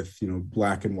with,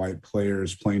 Black and white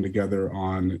players playing together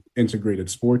on integrated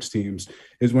sports teams,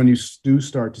 is when you do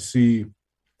start to see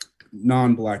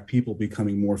non-Black people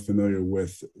becoming more familiar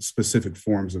with specific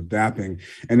forms of dapping.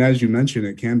 And as you mentioned,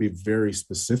 it can be very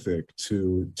specific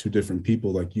to different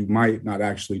people. Like you might not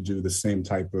actually do the same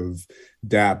type of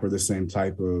dap or the same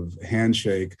type of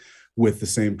handshake with the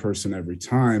same person every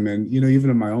time. And, even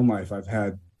in my own life, I've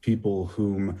had people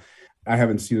whom I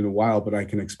haven't seen in a while, but I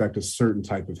can expect a certain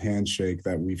type of handshake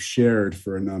that we've shared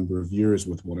for a number of years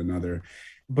with one another.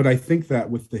 But I think that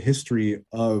with the history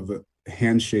of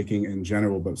handshaking in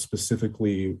general, but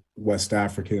specifically West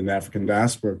African and African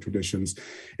diaspora traditions,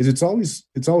 is it's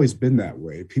always been that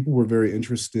way. People were very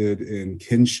interested in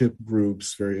kinship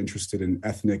groups, very interested in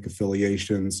ethnic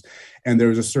affiliations, and there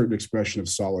was a certain expression of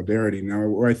solidarity. Now,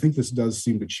 where I think this does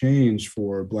seem to change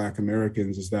for Black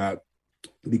Americans is that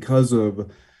because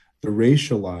of the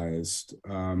racialized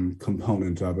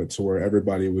component of it, to where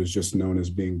everybody was just known as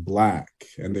being Black,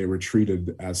 and they were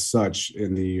treated as such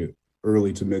in the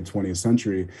early to mid 20th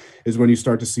century, is when you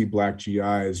start to see Black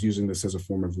GIs using this as a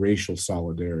form of racial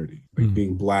solidarity. Like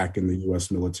being Black in the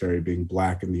US military, being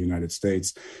Black in the United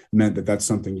States meant that that's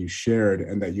something you shared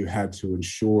and that you had to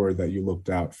ensure that you looked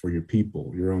out for your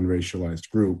people, your own racialized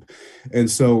group. And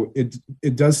so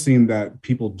it does seem that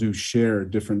people do share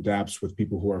different DAPs with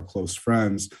people who are close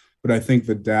friends. But I think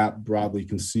the DAP, broadly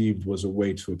conceived, was a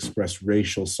way to express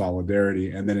racial solidarity,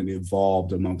 and then it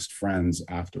evolved amongst friends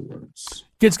afterwards.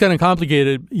 Gets kind of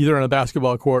complicated either on a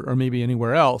basketball court or maybe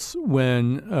anywhere else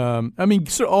when,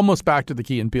 so almost back to the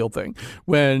Key and Peele thing,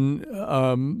 when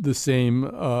the same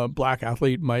Black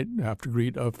athlete might have to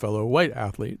greet a fellow white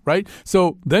athlete, right?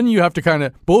 So then you have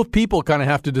to both people kind of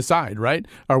have to decide, right?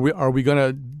 Are we going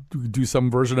to do some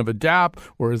version of a DAP,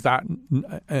 or is that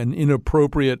an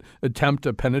inappropriate attempt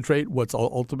to penetrate what's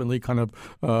ultimately kind of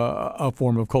a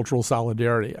form of cultural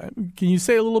solidarity? Can you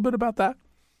say a little bit about that?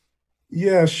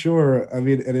 Yeah, sure. I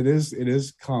mean, and it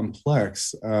is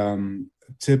complex.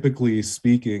 Typically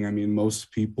speaking, I mean,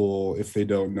 most people, if they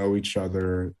don't know each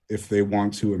other, if they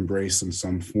want to embrace in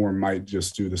some form, might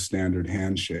just do the standard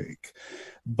handshake.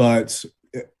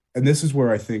 And this is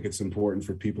where I think it's important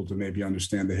for people to maybe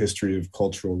understand the history of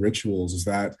cultural rituals, is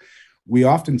that we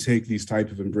often take these type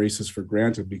of embraces for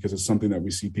granted because it's something that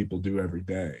we see people do every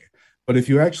day. But if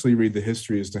you actually read the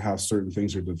history as to how certain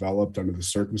things are developed under the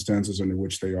circumstances under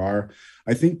which they are,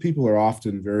 I think people are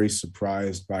often very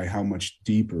surprised by how much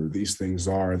deeper these things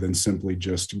are than simply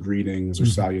just greetings or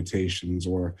salutations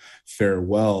or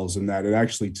farewells, and that it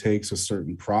actually takes a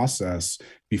certain process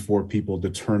before people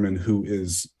determine who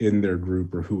is in their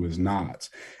group or who is not.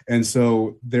 And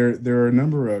so there are a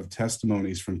number of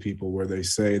testimonies from people where they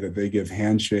say that they give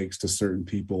handshakes to certain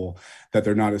people that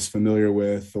they're not as familiar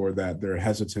with or that they're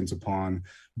hesitant upon,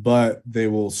 but they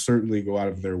will certainly go out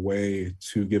of their way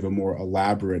to give a more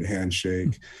elaborate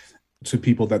handshake to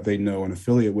people that they know and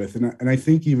affiliate with. And I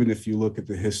think even if you look at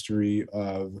the history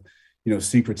of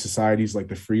secret societies like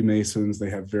the Freemasons, they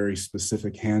have very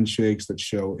specific handshakes that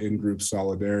show in-group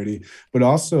solidarity. But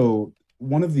also,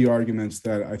 one of the arguments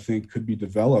that I think could be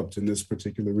developed in this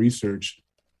particular research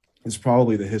is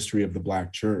probably the history of the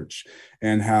Black church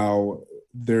and how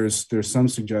there's some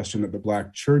suggestion that the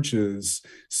Black churches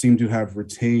seem to have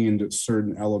retained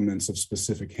certain elements of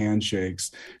specific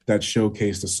handshakes that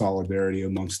showcase the solidarity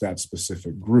amongst that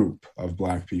specific group of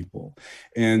Black people.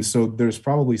 And so there's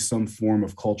probably some form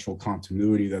of cultural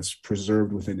continuity that's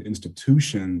preserved within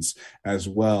institutions as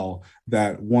well,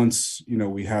 that once,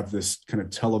 we have this kind of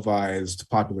televised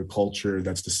popular culture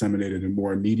that's disseminated in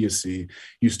more immediacy,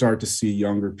 you start to see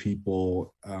younger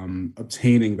people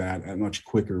obtaining that at much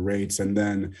quicker rates, and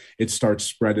then it starts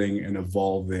spreading and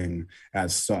evolving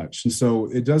as such. And so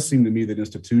it does seem to me that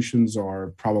institutions are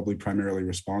probably primarily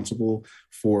responsible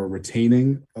for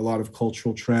retaining a lot of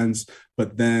cultural trends,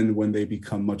 but then when they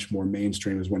become much more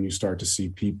mainstream is when you start to see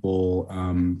people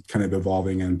kind of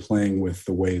evolving and playing with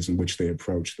the ways in which they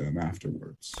approach them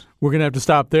afterwards. We're going to have to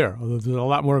stop there, although there's a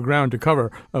lot more ground to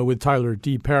cover with Tyler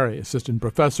D. Perry, assistant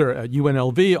professor at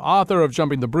UNLV, author of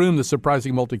Jumping the Broom, The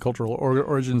Surprising Multicultural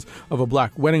Origins of a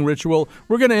Black Wedding Ritual.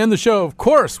 We're going to end the show, of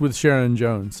course, with Sharon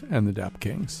Jones and the Dap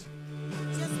Kings.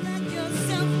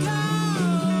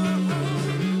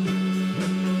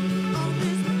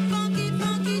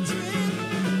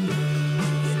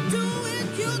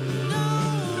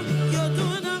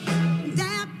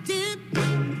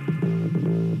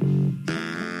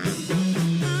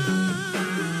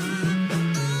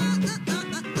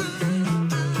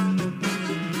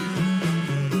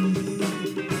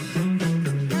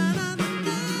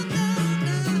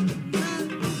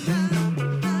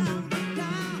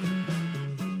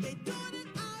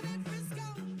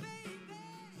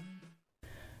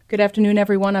 Good afternoon,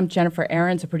 everyone. I'm Jennifer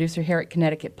Ahrens, a producer here at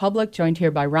Connecticut Public, joined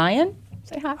here by Ryan.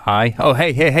 Say hi. Hi. Oh,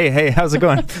 hey. How's it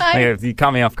going? Hi. You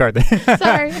caught me off guard there.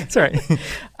 Sorry. It's all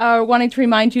right. Wanting to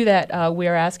remind you that we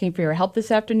are asking for your help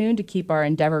this afternoon to keep our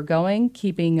endeavor going,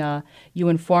 keeping you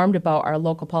informed about our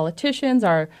local politicians,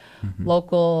 our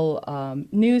local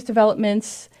news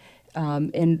developments,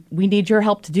 and we need your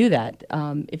help to do that.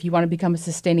 If you want to become a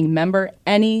sustaining member,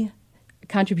 any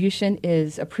contribution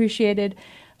is appreciated.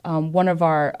 One of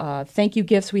our thank you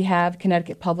gifts we have,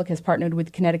 Connecticut Public has partnered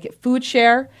with Connecticut Food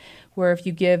Share, where if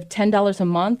you give $10 a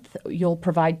month, you'll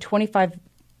provide 25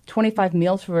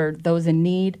 meals for those in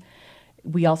need.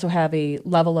 We also have a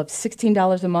level of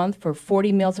 $16 a month for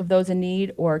 40 meals of those in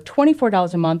need, or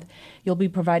 $24 a month, you'll be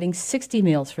providing 60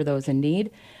 meals for those in need.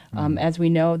 As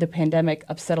we know, the pandemic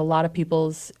upset a lot of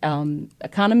people's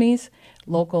economies,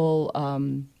 local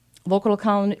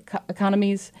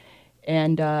economies,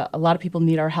 and a lot of people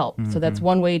need our help. So that's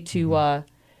one way to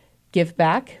give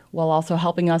back while also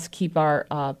helping us keep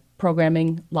our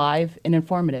programming live and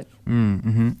informative.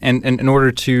 Mm-hmm. And in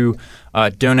order to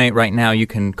donate right now, you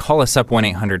can call us up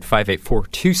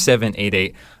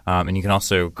 1-800-584-2788, and you can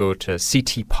also go to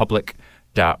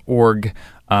ctpublic.org.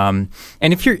 And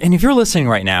if you're listening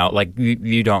right now, like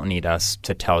you don't need us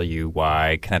to tell you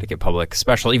why Connecticut Public is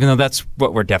special, even though that's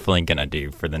what we're definitely going to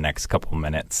do for the next couple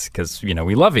minutes, because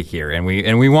we love it here, and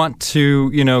we want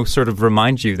to sort of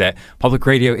remind you that public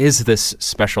radio is this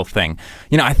special thing.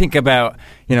 I think about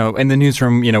in the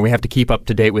newsroom, we have to keep up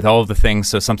to date with all of the things,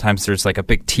 so sometimes there's like a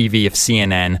big TV of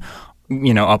CNN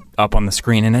up on the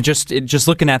screen, and it just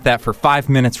looking at that for 5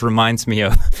 minutes reminds me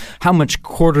of how much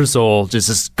cortisol just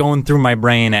is going through my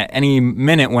brain at any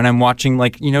minute when I'm watching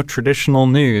traditional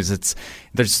news.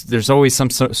 There's always some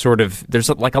sort of there's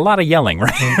like a lot of yelling,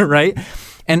 right? Right?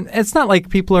 And it's not like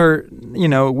people are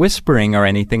whispering or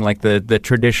anything like the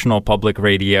traditional public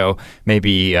radio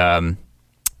maybe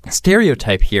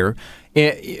stereotype here,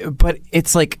 but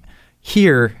it's like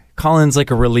here. Colin's like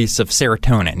a release of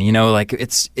serotonin, like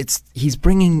he's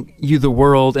bringing you the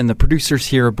world, and the producers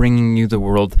here are bringing you the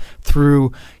world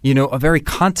through, a very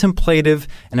contemplative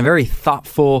and a very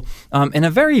thoughtful and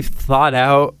a very thought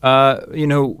out,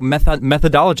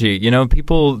 methodology.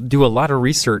 People do a lot of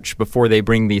research before they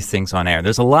bring these things on air.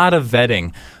 There's a lot of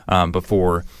vetting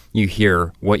before you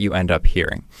hear what you end up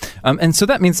hearing. And so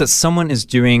that means that someone is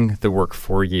doing the work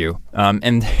for you.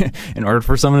 And in order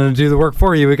for someone to do the work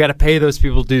for you, we've got to pay those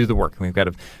people to do the work. We've got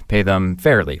to pay them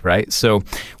fairly, right? So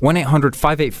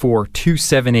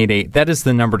 1-800-584-2788, that is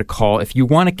the number to call if you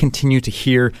want to continue to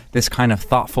hear this kind of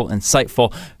thoughtful,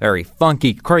 insightful, very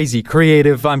funky, crazy,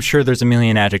 creative, I'm sure there's a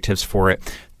million adjectives for it,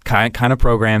 kind of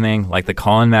programming like the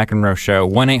Colin McEnroe Show.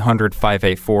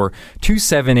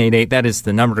 1-800-584-2788. That is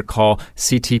the number to call,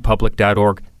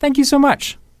 ctpublic.org. Thank you so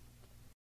much.